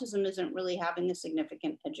your autism isn't really having a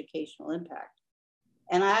significant educational impact.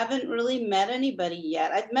 And I haven't really met anybody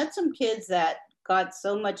yet. I've met some kids that got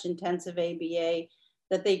so much intensive ABA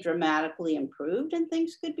that they dramatically improved and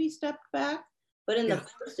things could be stepped back. But in the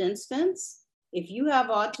first instance, if you have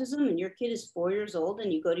autism and your kid is 4 years old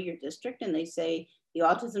and you go to your district and they say the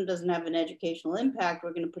autism doesn't have an educational impact,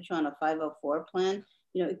 we're going to put you on a 504 plan,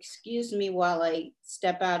 excuse me while I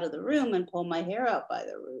step out of the room and pull my hair out by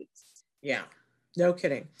the roots. Yeah, no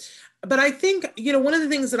kidding. But I think, one of the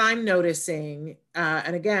things that I'm noticing,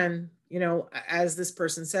 and again, as this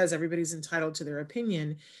person says, everybody's entitled to their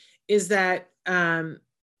opinion, is that,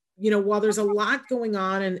 while there's a lot going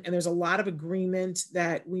on and there's a lot of agreement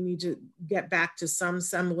that we need to get back to some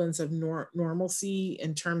semblance of normalcy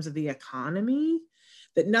in terms of the economy,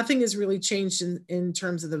 that nothing has really changed in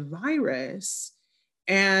terms of the virus.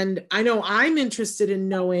 And I know I'm interested in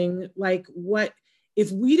knowing, what,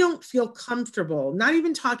 if we don't feel comfortable, not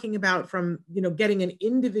even talking about from, getting an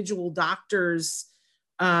individual doctor's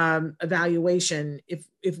evaluation,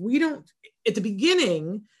 if we don't, at the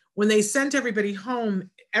beginning, when they sent everybody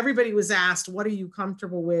home, everybody was asked, what are you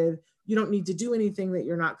comfortable with? You don't need to do anything that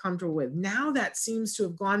you're not comfortable with. Now that seems to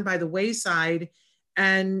have gone by the wayside,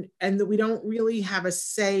 and that we don't really have a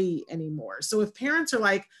say anymore. So if parents are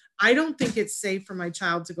like, I don't think it's safe for my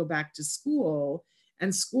child to go back to school,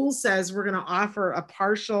 and school says we're going to offer a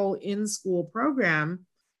partial in-school program,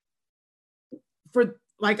 for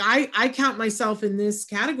I count myself in this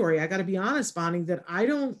category. I got to be honest, Bonnie, that I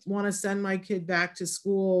don't want to send my kid back to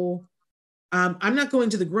school. I'm not going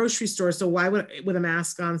to the grocery store, so why would, with a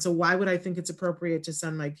mask on, so why would I think it's appropriate to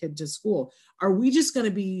send my kid to school? Are we just going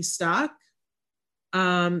to be stuck?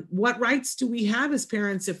 What rights do we have as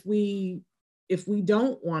parents if we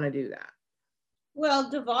don't want to do that?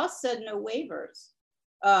 Well, DeVos said no waivers.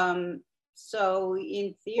 So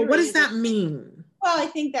in theory, well, what does that mean? Well, I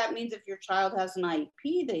think that means if your child has an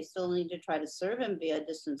IEP, they still need to try to serve him via a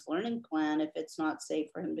distance learning plan if it's not safe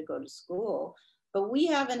for him to go to school. but we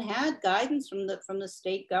haven't had guidance from the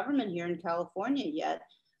state government here in California yet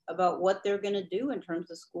about what they're going to do in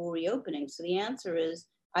terms of school reopening. So the answer is,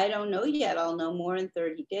 I don't know yet. I'll know more in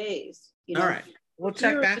 30 days. You know, all right, we'll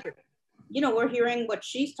check back. You know, we're hearing what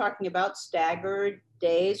she's talking about, staggered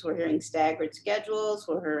days. We're hearing staggered schedules.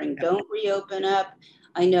 We're hearing don't reopen up.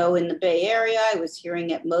 I know in the Bay Area, I was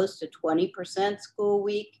hearing at most a 20% school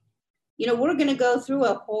week. You know, we're going to go through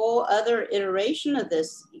a whole other iteration of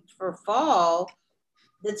this for fall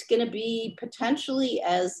that's going to be potentially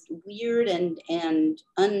as weird and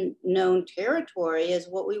unknown territory as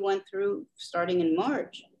what we went through starting in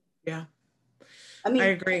March. Yeah, I mean, I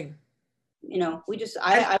agree. You know,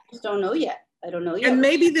 I just don't know yet. I don't know yet. And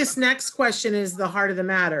maybe this next question is the heart of the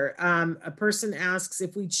matter. A person asks,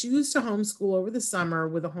 if we choose to homeschool over the summer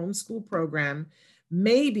with a homeschool program,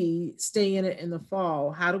 maybe stay in it in the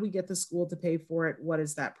fall, how do we get the school to pay for it? What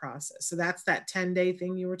is that process? So that's that 10-day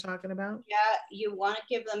thing you were talking about? Yeah, you want to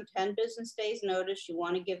give them 10 business days notice. You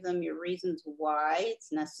want to give them your reasons why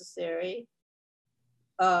it's necessary.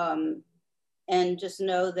 And just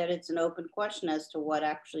know that it's an open question as to what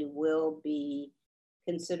actually will be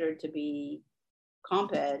considered to be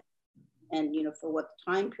comp ed, and you know, for what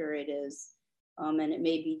the time period is, and it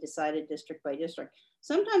may be decided district by district.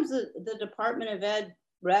 Sometimes the Department of Ed,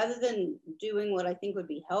 rather than doing what I think would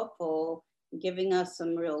be helpful, giving us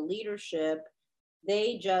some real leadership,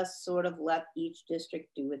 they just sort of let each district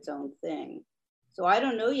do its own thing. So I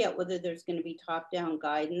don't know yet whether there's going to be top-down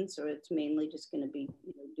guidance or it's mainly just going to be,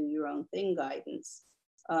 you know, do your own thing guidance.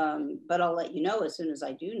 But I'll let you know as soon as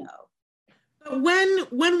I do know. When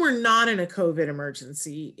we're not in a COVID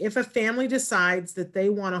emergency, if a family decides that they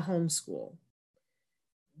want to homeschool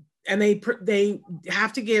and they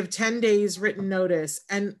have to give 10 days written notice,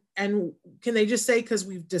 and can they just say, because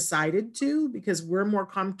we've decided to, because we're more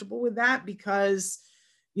comfortable with that, because,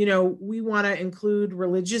 you know, we want to include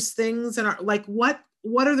religious things in our, like, what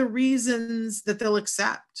are the reasons that they'll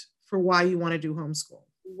accept for why you want to do homeschool?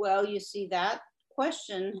 Well, you see, that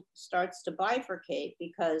question starts to bifurcate,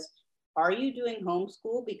 because are you doing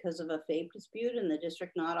homeschool because of a FAPE dispute and the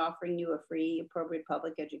district not offering you a free appropriate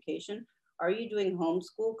public education? Are you doing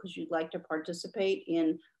homeschool because you'd like to participate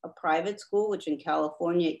in a private school, which in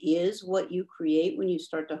California is what you create when you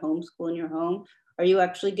start to homeschool in your home? Are you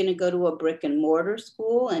actually going to go to a brick and mortar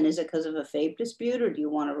school? And is it because of a FAPE dispute, or do you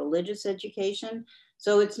want a religious education?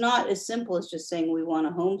 So it's not as simple as just saying we want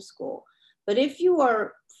to homeschool. But if you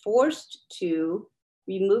are forced to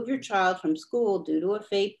remove your child from school due to a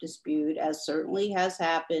FAPE dispute, as certainly has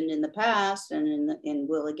happened in the past and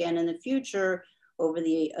will again in the future, over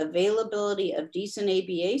the availability of decent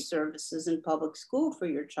ABA services in public school for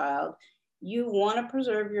your child, you want to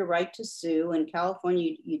preserve your right to sue. In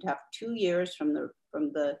California, you'd have 2 years from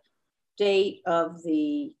the date of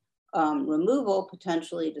the removal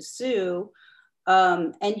potentially to sue.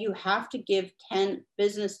 And you have to give 10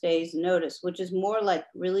 business days notice, which is more like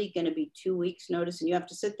really going to be 2 weeks notice, and you have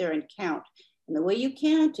to sit there and count. And the way you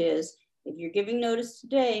count is, if you're giving notice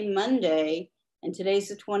today, Monday, and today's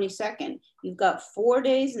the 22nd, you've got 4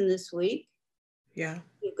 days in this week. Yeah.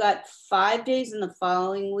 You've got 5 days in the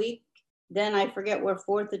following week. Then I forget where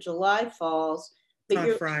 4th of July falls, but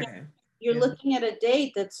you're Friday. You're looking at a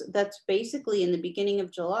date that's basically in the beginning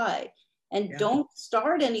of July. And don't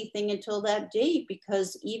start anything until that date,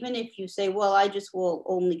 because even if you say, well, I just will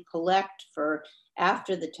only collect for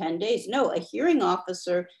after the 10 days. No, a hearing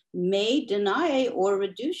officer may deny or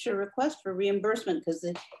reduce your request for reimbursement, because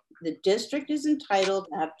the district is entitled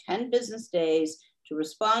to have 10 business days to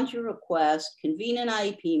respond to your request, convene an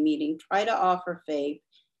IEP meeting, try to offer FAPE.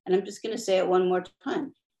 And I'm just going to say it one more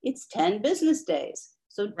time. It's 10 business days.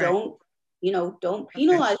 So don't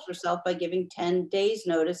penalize yourself by giving 10 days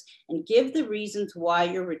notice, and give the reasons why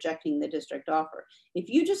you're rejecting the district offer. If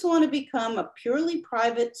you just want to become a purely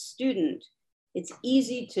private student, it's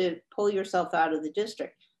easy to pull yourself out of the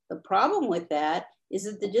district. The problem with that is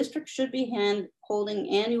that the district should be holding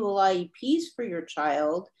annual IEPs for your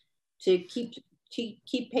child to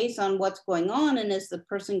keep pace on what's going on, and as the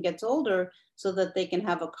person gets older, so that they can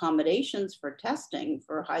have accommodations for testing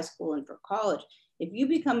for high school and for college. If you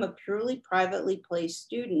become a purely privately placed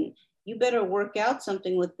student, you better work out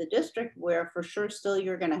something with the district where for sure still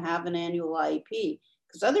you're going to have an annual IEP,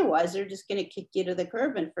 because otherwise they're just going to kick you to the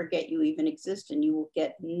curb and forget you even exist, and you will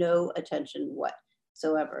get no attention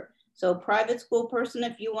whatsoever. So private school person,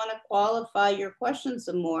 if you want to qualify your questions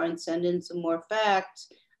some more and send in some more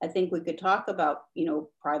facts, I think we could talk about,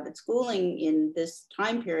 private schooling in this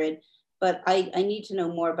time period, but I need to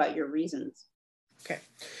know more about your reasons. Okay.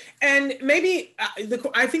 And maybe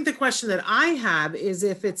I think the question that I have is,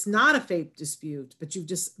 if it's not a FAPE dispute,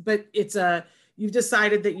 but you've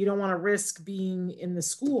decided that you don't want to risk being in the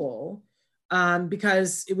school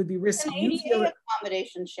because it would be risky. It's an ADA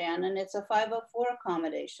accommodation, Shannon. It's a 504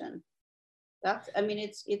 accommodation. That's, I mean,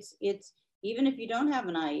 it's even if you don't have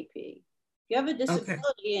an IEP, if you have a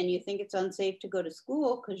disability and you think it's unsafe to go to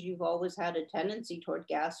school because you've always had a tendency toward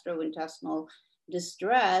gastrointestinal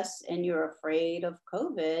distress and you're afraid of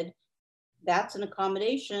COVID, that's an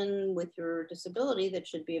accommodation with your disability that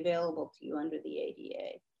should be available to you under the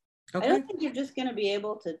ADA. I don't think you're just going to be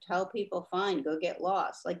able to tell people, fine, go get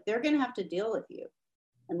lost. Like, they're going to have to deal with you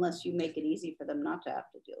unless you make it easy for them not to have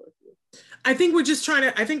to deal with you. I think we're just trying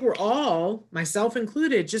to, I think we're all, myself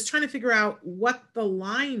included, just trying to figure out what the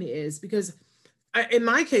line is, because in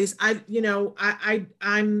my case,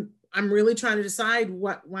 I'm really trying to decide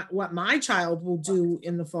what my child will do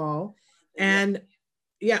in the fall. And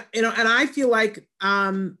yeah, you know, and I feel like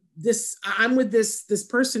I'm with this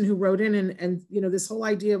person who wrote in and you know, this whole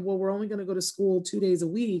idea of, well, we're only going to go to school 2 days a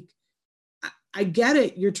week. I get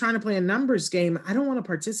it. You're trying to play a numbers game. I don't want to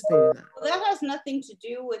participate in that. Well, that has nothing to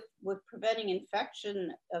do with preventing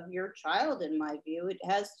infection of your child, in my view. It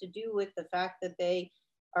has to do with the fact that they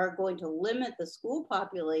are going to limit the school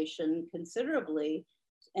population considerably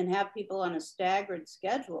and have people on a staggered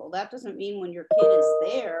schedule. That doesn't mean when your kid is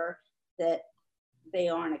there that they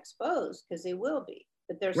aren't exposed, because they will be.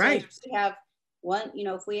 But they're saying if we have one, you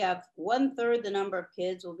know, if we have 1/3 the number of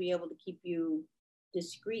kids, we'll be able to keep you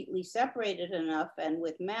discreetly separated enough and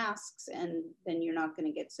with masks, and then you're not going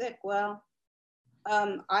to get sick. Well,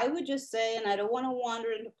 I would just say, and I don't want to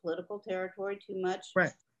wander into political territory too much,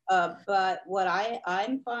 but what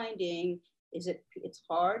I'm finding is it's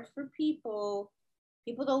hard for people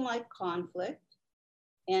don't like conflict,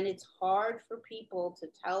 and it's hard for people to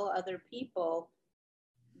tell other people,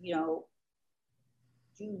 you know,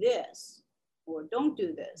 do this or don't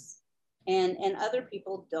do this, and other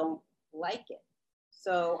people don't like it.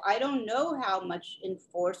 So I don't know how much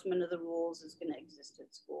enforcement of the rules is going to exist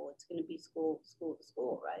at school. It's going to be school to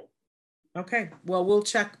school, right? Okay, well, we'll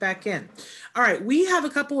check back in. All right, we have a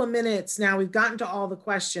couple of minutes now. We've gotten to all the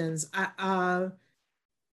questions.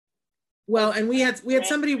 Well, and we had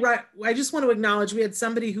somebody write. I just want to acknowledge we had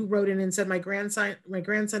somebody who wrote in and said, my grandson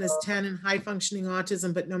is 10 and high functioning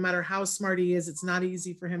autism, but no matter how smart he is, it's not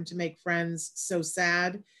easy for him to make friends. So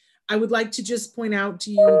sad. I would like to just point out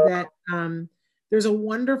to you that there's a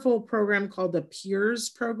wonderful program called the Peers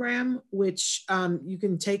program, which you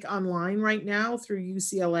can take online right now through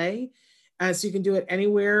UCLA. So you can do it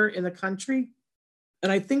anywhere in the country.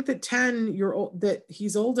 And I think that that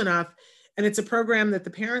he's old enough, and it's a program that the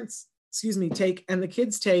parents, take and the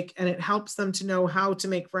kids take, and it helps them to know how to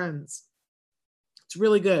make friends. It's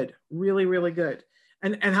really good, really, really good.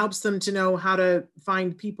 And helps them to know how to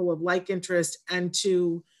find people of like interest and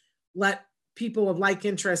to let people of like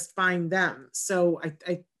interest find them. So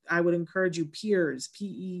I would encourage you, Peers,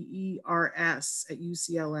 Peers at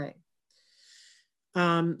UCLA.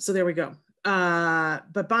 So there we go.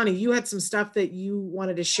 But Bonnie, you had some stuff that you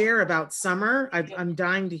wanted to share about summer. I'm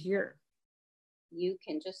dying to hear. You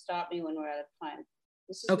can just stop me when we're out of time.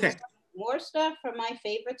 This is more stuff from my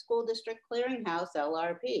favorite school district clearinghouse,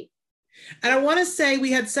 LRP. And I want to say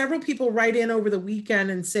we had several people write in over the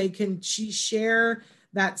weekend and say, can she share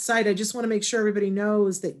that site? I just want to make sure everybody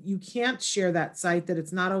knows that you can't share that site, that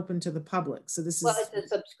it's not open to the public. So this is... Well, it's a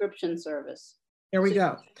subscription service. There we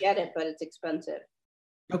go. You get it, but it's expensive.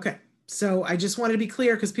 Okay. So I just wanted to be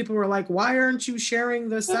clear, because people were like, why aren't you sharing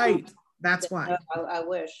the site? That's why. I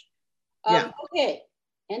wish. Yeah. Okay.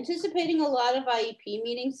 Anticipating a lot of IEP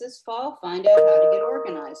meetings this fall, find out how to get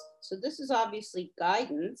organized. So this is obviously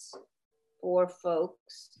guidance for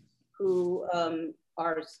folks who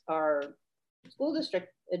are school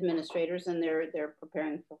district administrators, and they're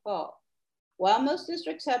preparing for fall. While most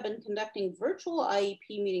districts have been conducting virtual IEP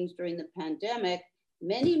meetings during the pandemic,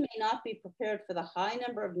 many may not be prepared for the high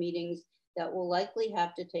number of meetings that will likely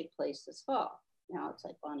have to take place this fall. Now it's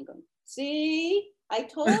like Bonnie going, see, I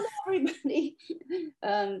told everybody.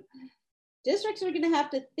 Districts are going to have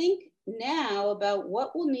to think now about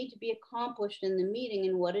what will need to be accomplished in the meeting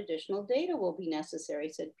and what additional data will be necessary,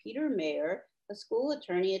 said Peter Mayer, a school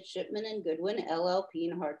attorney at Shipman and Goodwin LLP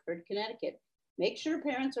in Hartford, Connecticut. Make sure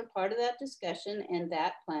parents are part of that discussion and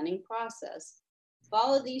that planning process.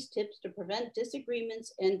 Follow these tips to prevent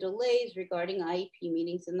disagreements and delays regarding IEP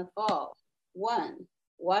meetings in the fall. 1,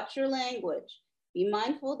 watch your language. Be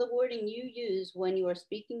mindful of the wording you use when you are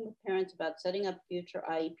speaking with parents about setting up future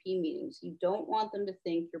IEP meetings. You don't want them to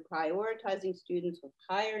think you're prioritizing students with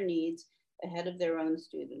higher needs ahead of their own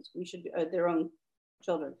students. Their own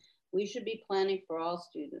children. We should be planning for all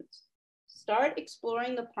students. Start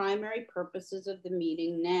exploring the primary purposes of the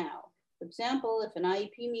meeting now. For example, if an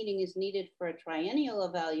IEP meeting is needed for a triennial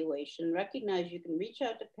evaluation, recognize you can reach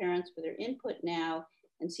out to parents for their input now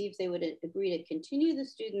and see if they would agree to continue the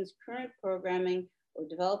student's current programming or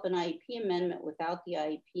develop an IEP amendment without the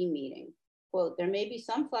IEP meeting. Quote, there may be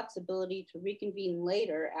some flexibility to reconvene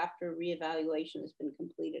later after reevaluation has been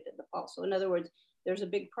completed in the fall. So in other words, there's a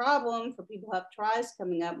big problem for people who have tries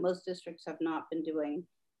coming up. Most districts have not been doing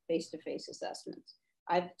face-to-face assessments.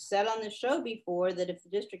 I've said on the show before that if the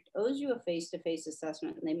district owes you a face-to-face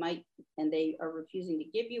assessment and they are refusing to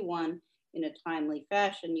give you one in a timely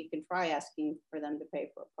fashion, you can try asking for them to pay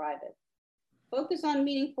for a private. Focus on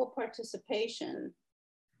meaningful participation.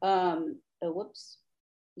 That's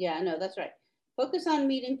right. Focus on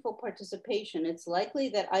meaningful participation. It's likely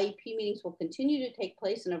that IEP meetings will continue to take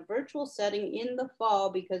place in a virtual setting in the fall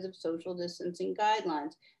because of social distancing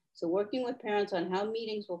guidelines. So working with parents on how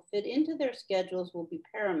meetings will fit into their schedules will be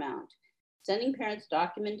paramount. Sending parents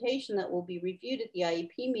documentation that will be reviewed at the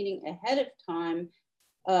IEP meeting ahead of time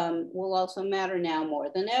will also matter now more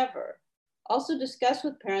than ever. Also discuss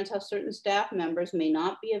with parents how certain staff members may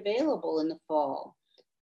not be available in the fall,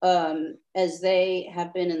 as they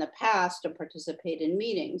have been in the past to participate in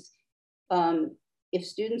meetings. If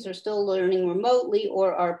students are still learning remotely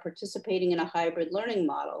or are participating in a hybrid learning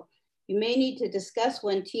model, you may need to discuss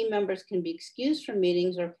when team members can be excused from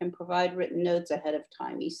meetings or can provide written notes ahead of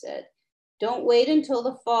time, he said. Don't wait until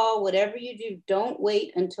the fall. Whatever you do, don't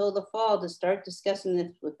wait until the fall to start discussing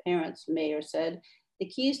this with parents, Mayor said. The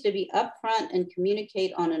key is to be upfront and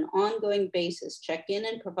communicate on an ongoing basis. Check in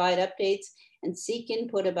and provide updates and seek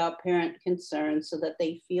input about parent concerns so that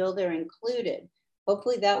they feel they're included.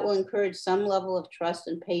 Hopefully that will encourage some level of trust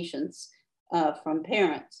and patience from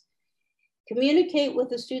parents. Communicate with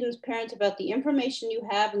the students' parents about the information you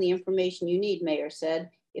have and the information you need, Mayor said.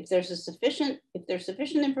 If there's sufficient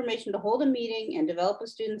information to hold a meeting and develop a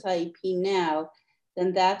student's IEP now,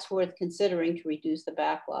 then that's worth considering to reduce the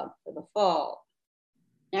backlog for the fall.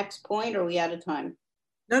 Next point, or are we out of time?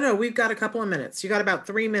 No, we've got a couple of minutes. You got about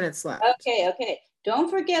 3 minutes left. Okay. Don't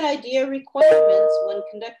forget IDEA requirements when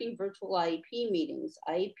conducting virtual IEP meetings.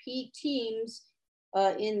 IEP teams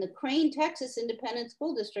in the Crane, Texas Independent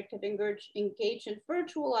School District have engaged in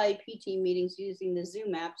virtual IEP team meetings using the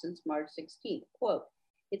Zoom app since March 16th. Quote,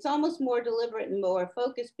 it's almost more deliberate and more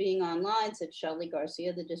focused being online, said Shelly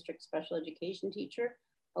Garcia, the district special education teacher.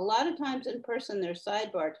 A lot of times in person, there's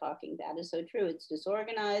sidebar talking. That is so true. It's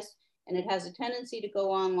disorganized and it has a tendency to go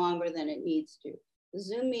on longer than it needs to. The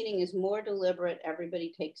Zoom meeting is more deliberate.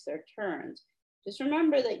 Everybody takes their turns. Just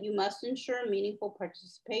remember that you must ensure meaningful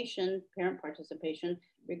participation, parent participation,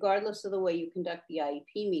 regardless of the way you conduct the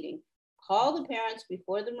IEP meeting. Call the parents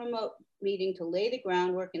before the remote meeting to lay the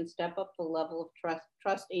groundwork and step up the level of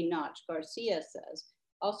trust a notch, Garcia says.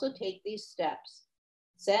 Also take these steps.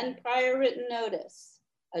 Send prior written notice.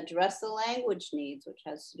 Address the language needs, which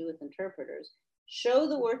has to do with interpreters. Show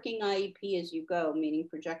the working IEP as you go, meaning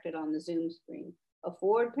projected on the Zoom screen.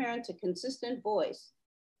 Afford parents a consistent voice.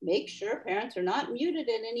 Make sure parents are not muted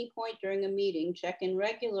at any point during a meeting. Check in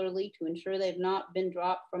regularly to ensure they've not been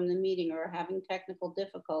dropped from the meeting or are having technical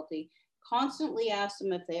difficulty. Constantly ask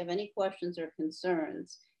them if they have any questions or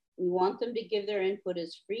concerns. We want them to give their input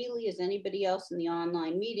as freely as anybody else in the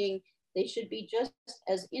online meeting. They should be just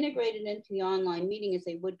as integrated into the online meeting as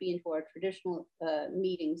they would be into our traditional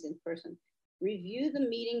meetings in person. Review the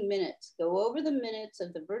meeting minutes. Go over the minutes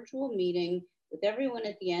of the virtual meeting with everyone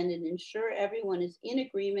at the end and ensure everyone is in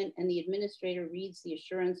agreement and the administrator reads the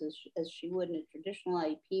assurance as she would in a traditional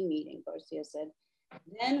IEP meeting, Garcia said.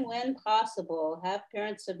 Then when possible, have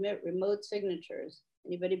parents submit remote signatures.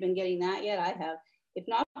 Anybody been getting that yet? I have. If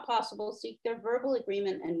not possible, seek their verbal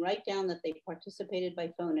agreement and write down that they participated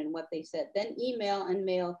by phone and what they said. Then email and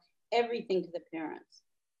mail everything to the parents.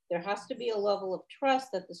 There has to be a level of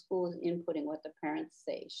trust that the school is inputting what the parents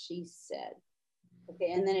say, she said.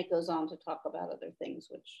 Okay, and then it goes on to talk about other things,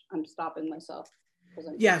 which I'm stopping myself.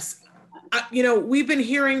 Yes, we've been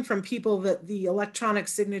hearing from people that the electronic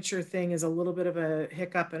signature thing is a little bit of a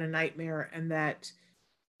hiccup and a nightmare, and that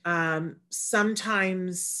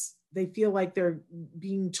sometimes they feel like they're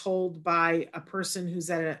being told by a person who's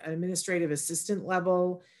at an administrative assistant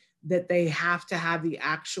level that they have to have the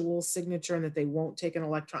actual signature and that they won't take an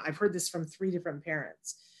electron. I've heard this from 3 different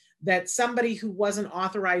parents, that somebody who wasn't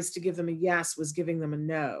authorized to give them a yes was giving them a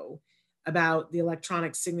no about the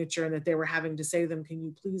electronic signature, and that they were having to say to them, can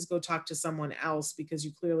you please go talk to someone else because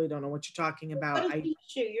you clearly don't know what you're talking about. What is the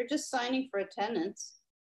issue? You're just signing for attendance.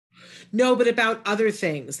 No, but about other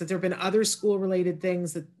things, that there have been other school related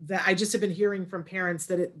things that I just have been hearing from parents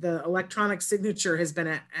that the electronic signature has been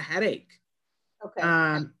a headache. Okay.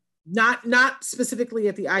 not specifically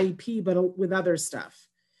at the IEP, but with other stuff.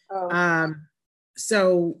 Oh.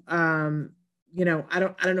 So you know, I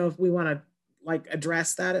don't know if we want to like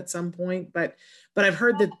address that at some point, but I've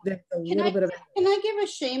heard that there's a little bit of. Can I give a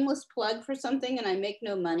shameless plug for something and I make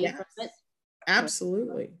no money Yes, from it?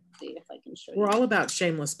 Absolutely. Let's see if I can show We're you. all about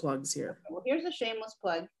shameless plugs here. Well, here's a shameless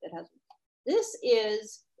plug that has. This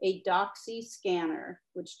is a Doxy scanner,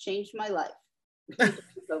 which changed my life. There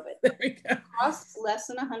we go. It costs less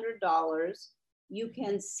than $100. You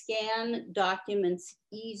can scan documents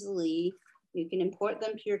easily. You can import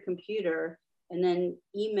them to your computer and then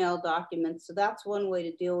email documents. So that's one way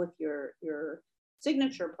to deal with your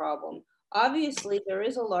signature problem. Obviously, there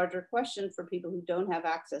is a larger question for people who don't have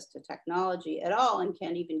access to technology at all and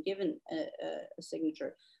can't even give a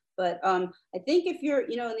signature. But I think if you're,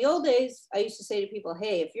 you know, in the old days, I used to say to people,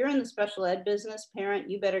 hey, if you're in the special ed business, parent,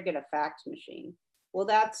 you better get a fax machine. Well,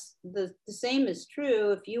 that's the same is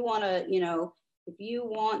true. If you want to, you know, if you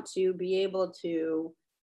want to be able to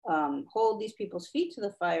hold these people's feet to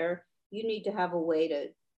the fire, you need to have a way to,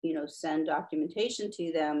 you know, send documentation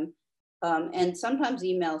to them. And sometimes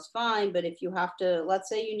email is fine, but if you have to, let's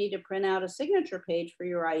say you need to print out a signature page for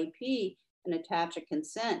your IEP and attach a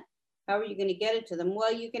consent, how are you going to get it to them?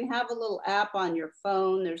 Well, you can have a little app on your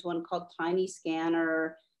phone. There's one called Tiny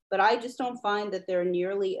Scanner, but I just don't find that they're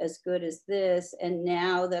nearly as good as this. And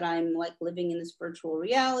now that I'm like living in this virtual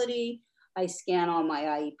reality, I scan all my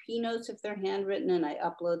IEP notes if they're handwritten and I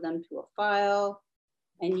upload them to a file.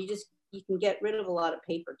 And you can get rid of a lot of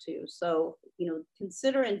paper too. So, you know,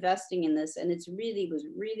 consider investing in this. And was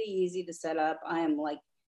really easy to set up. I am like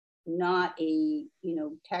not a, you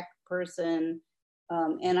know, tech person.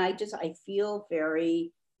 And I feel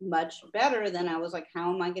very much better than I was like,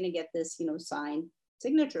 how am I going to get this, you know, signed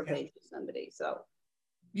signature page to somebody? So,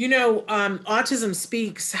 you know, Autism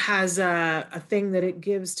Speaks has a thing that it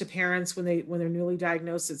gives to parents when they're newly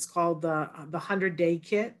diagnosed. It's called the 100-day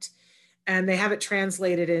kit, and they have it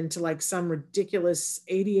translated into like some ridiculous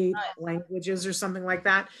 88 languages or something like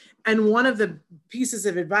that. And one of the pieces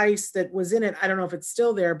of advice that was in it, I don't know if it's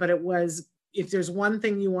still there, but it was, if there's one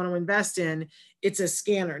thing you want to invest in, it's a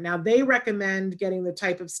scanner. Now they recommend getting the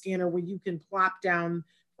type of scanner where you can plop down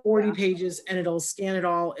 40 pages and it'll scan it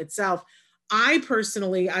all itself. I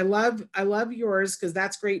personally, I love yours because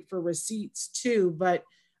that's great for receipts too, but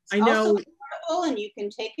I know. Also portable, and you can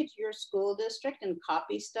take it to your school district and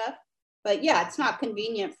copy stuff. But yeah, it's not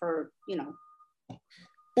convenient for, you know.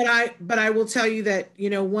 But I will tell you that, you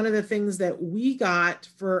know, one of the things that we got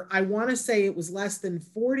for, I want to say it was less than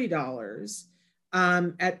 $40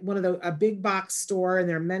 at one of a big box store, and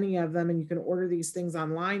there are many of them, and you can order these things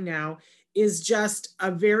online now, is just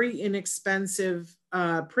a very inexpensive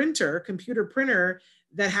computer printer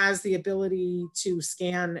that has the ability to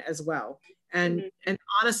scan as well. And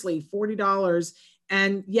honestly, $40.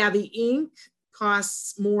 And yeah, the ink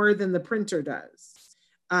costs more than the printer does.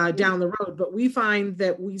 Down the road, but we find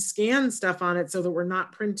that we scan stuff on it so that we're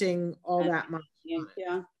not printing all that much.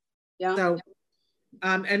 Yeah. So,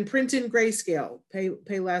 and print in grayscale,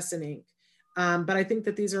 pay less in ink. But I think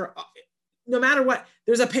that these are, no matter what,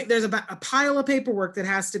 there's a pile of paperwork that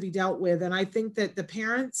has to be dealt with, and I think that the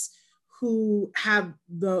parents who have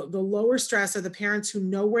the lower stress are the parents who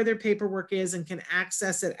know where their paperwork is and can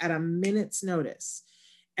access it at a minute's notice.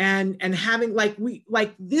 And having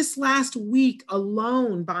like this last week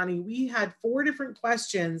alone, Bonnie, we had 4 different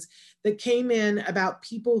questions that came in about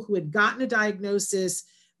people who had gotten a diagnosis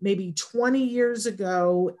maybe 20 years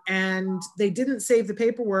ago, and they didn't save the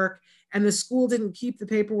paperwork, and the school didn't keep the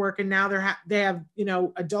paperwork, and now they have, you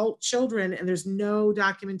know, adult children, and there's no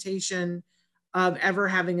documentation of ever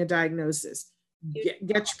having a diagnosis. Get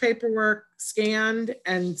your paperwork scanned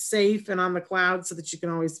and safe and on the cloud so that you can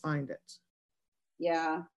always find it.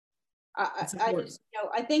 Yeah, I just, you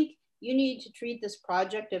know, I think you need to treat this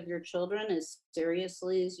project of your children as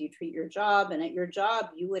seriously as you treat your job. And at your job,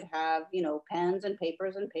 you would have, you know, pens and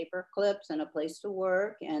papers and paper clips and a place to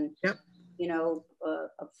work and, you know,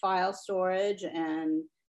 a file storage. And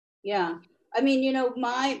yeah, I mean, you know,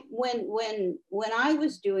 when I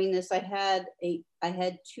was doing this, I had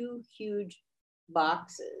 2 huge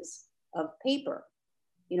boxes of paper,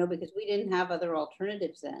 you know, because we didn't have other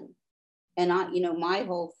alternatives then. And I, you know, my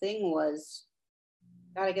whole thing was,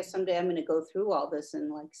 God, I guess someday I'm going to go through all this and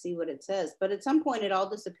like see what it says. But at some point, it all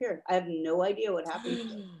disappeared. I have no idea what happened to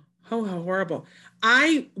it. Oh, how horrible!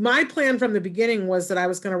 My plan from the beginning was that I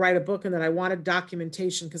was going to write a book and that I wanted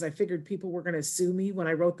documentation because I figured people were going to sue me when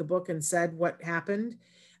I wrote the book and said what happened.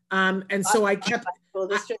 And so I kept.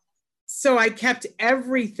 So I kept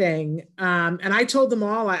everything. And I told them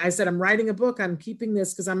all, I said, I'm writing a book. I'm keeping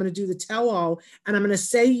this because I'm going to do the tell all. And I'm going to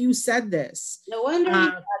say you said this. No wonder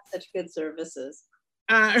you got such good services.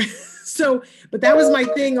 But that was my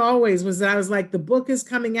thing always, was that I was like, the book is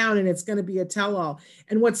coming out and it's going to be a tell all.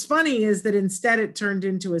 And what's funny is that instead it turned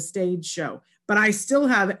into a stage show. But I still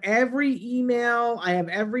have every email. I have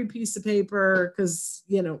every piece of paper because,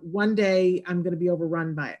 you know, one day I'm going to be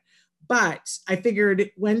overrun by it. But I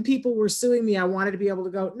figured when people were suing me, I wanted to be able to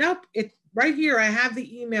go, nope, it's right here. I have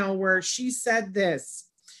the email where she said this.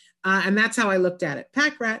 And that's how I looked at it.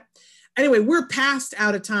 Pack rat. Anyway, we're past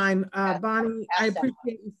out of time. Bonnie, I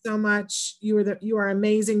appreciate you so much. You are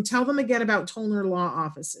amazing. Tell them again about Tollner Law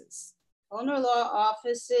Offices. Tollner Law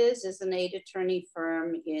Offices is an aid attorney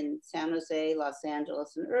firm in San Jose, Los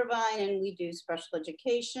Angeles, and Irvine, and we do special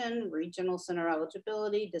education, regional center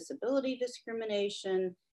eligibility, disability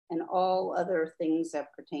discrimination, and all other things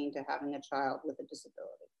that pertain to having a child with a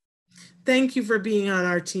disability. Thank you for being on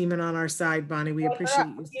our team and on our side, Bonnie. We appreciate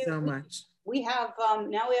you so much. We have,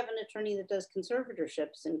 now we have an attorney that does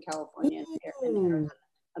conservatorships in California. And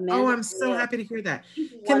oh, I'm so happy to hear that.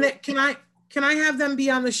 Can I have them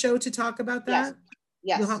be on the show to talk about that?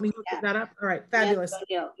 Yes. You'll help me hook that up? All right, fabulous.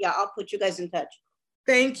 Yeah, I'll put you guys in touch.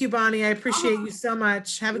 Thank you, Bonnie. I appreciate you so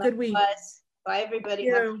much. Have a good week. Bye, everybody.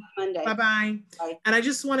 Have a good Monday. Bye-bye. And I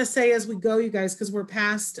just want to say as we go, you guys, because we're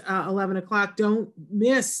past 11 o'clock, don't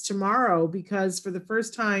miss tomorrow, because for the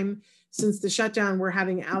first time since the shutdown, we're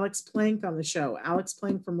having Alex Plank on the show. Alex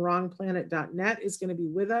Plank from wrongplanet.net is going to be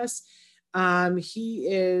with us. He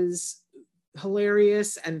is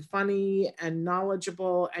hilarious and funny and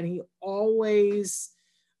knowledgeable, and he always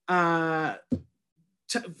finds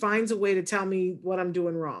a way to tell me what I'm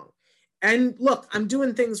doing wrong. And look, I'm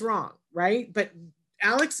doing things wrong, right? But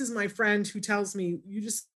Alex is my friend who tells me, you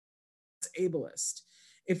just ableist.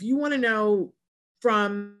 If you want to know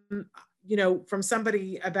from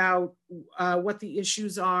somebody about what the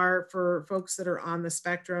issues are for folks that are on the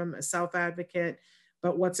spectrum, a self-advocate,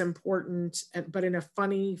 but what's important, but in a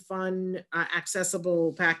funny, fun,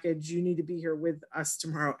 accessible package, you need to be here with us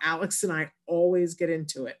tomorrow. Alex and I always get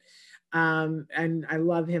into it. And I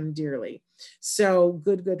love him dearly. So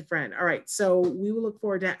good friend. All right. So we will look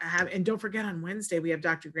forward to and don't forget, on Wednesday, we have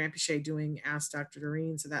Dr. Grampiche doing Ask Dr.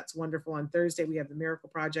 Doreen. So that's wonderful. On Thursday, we have the Miracle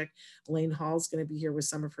Project. Elaine Hall's going to be here with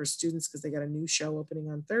some of her students because they got a new show opening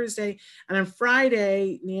on Thursday. And on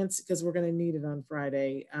Friday, Nancy, because we're going to need it on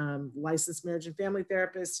Friday, licensed marriage and family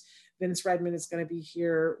therapist Vince Redmond is going to be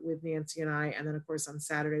here with Nancy and I. And then of course on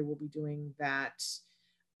Saturday, we'll be doing that,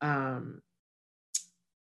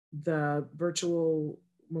 the virtual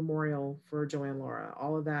memorial for Joanne Laura,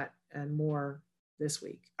 all of that and more this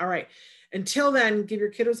week. All right. Until then, give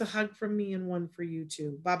your kiddos a hug from me and one for you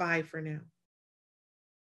too. Bye-bye for now.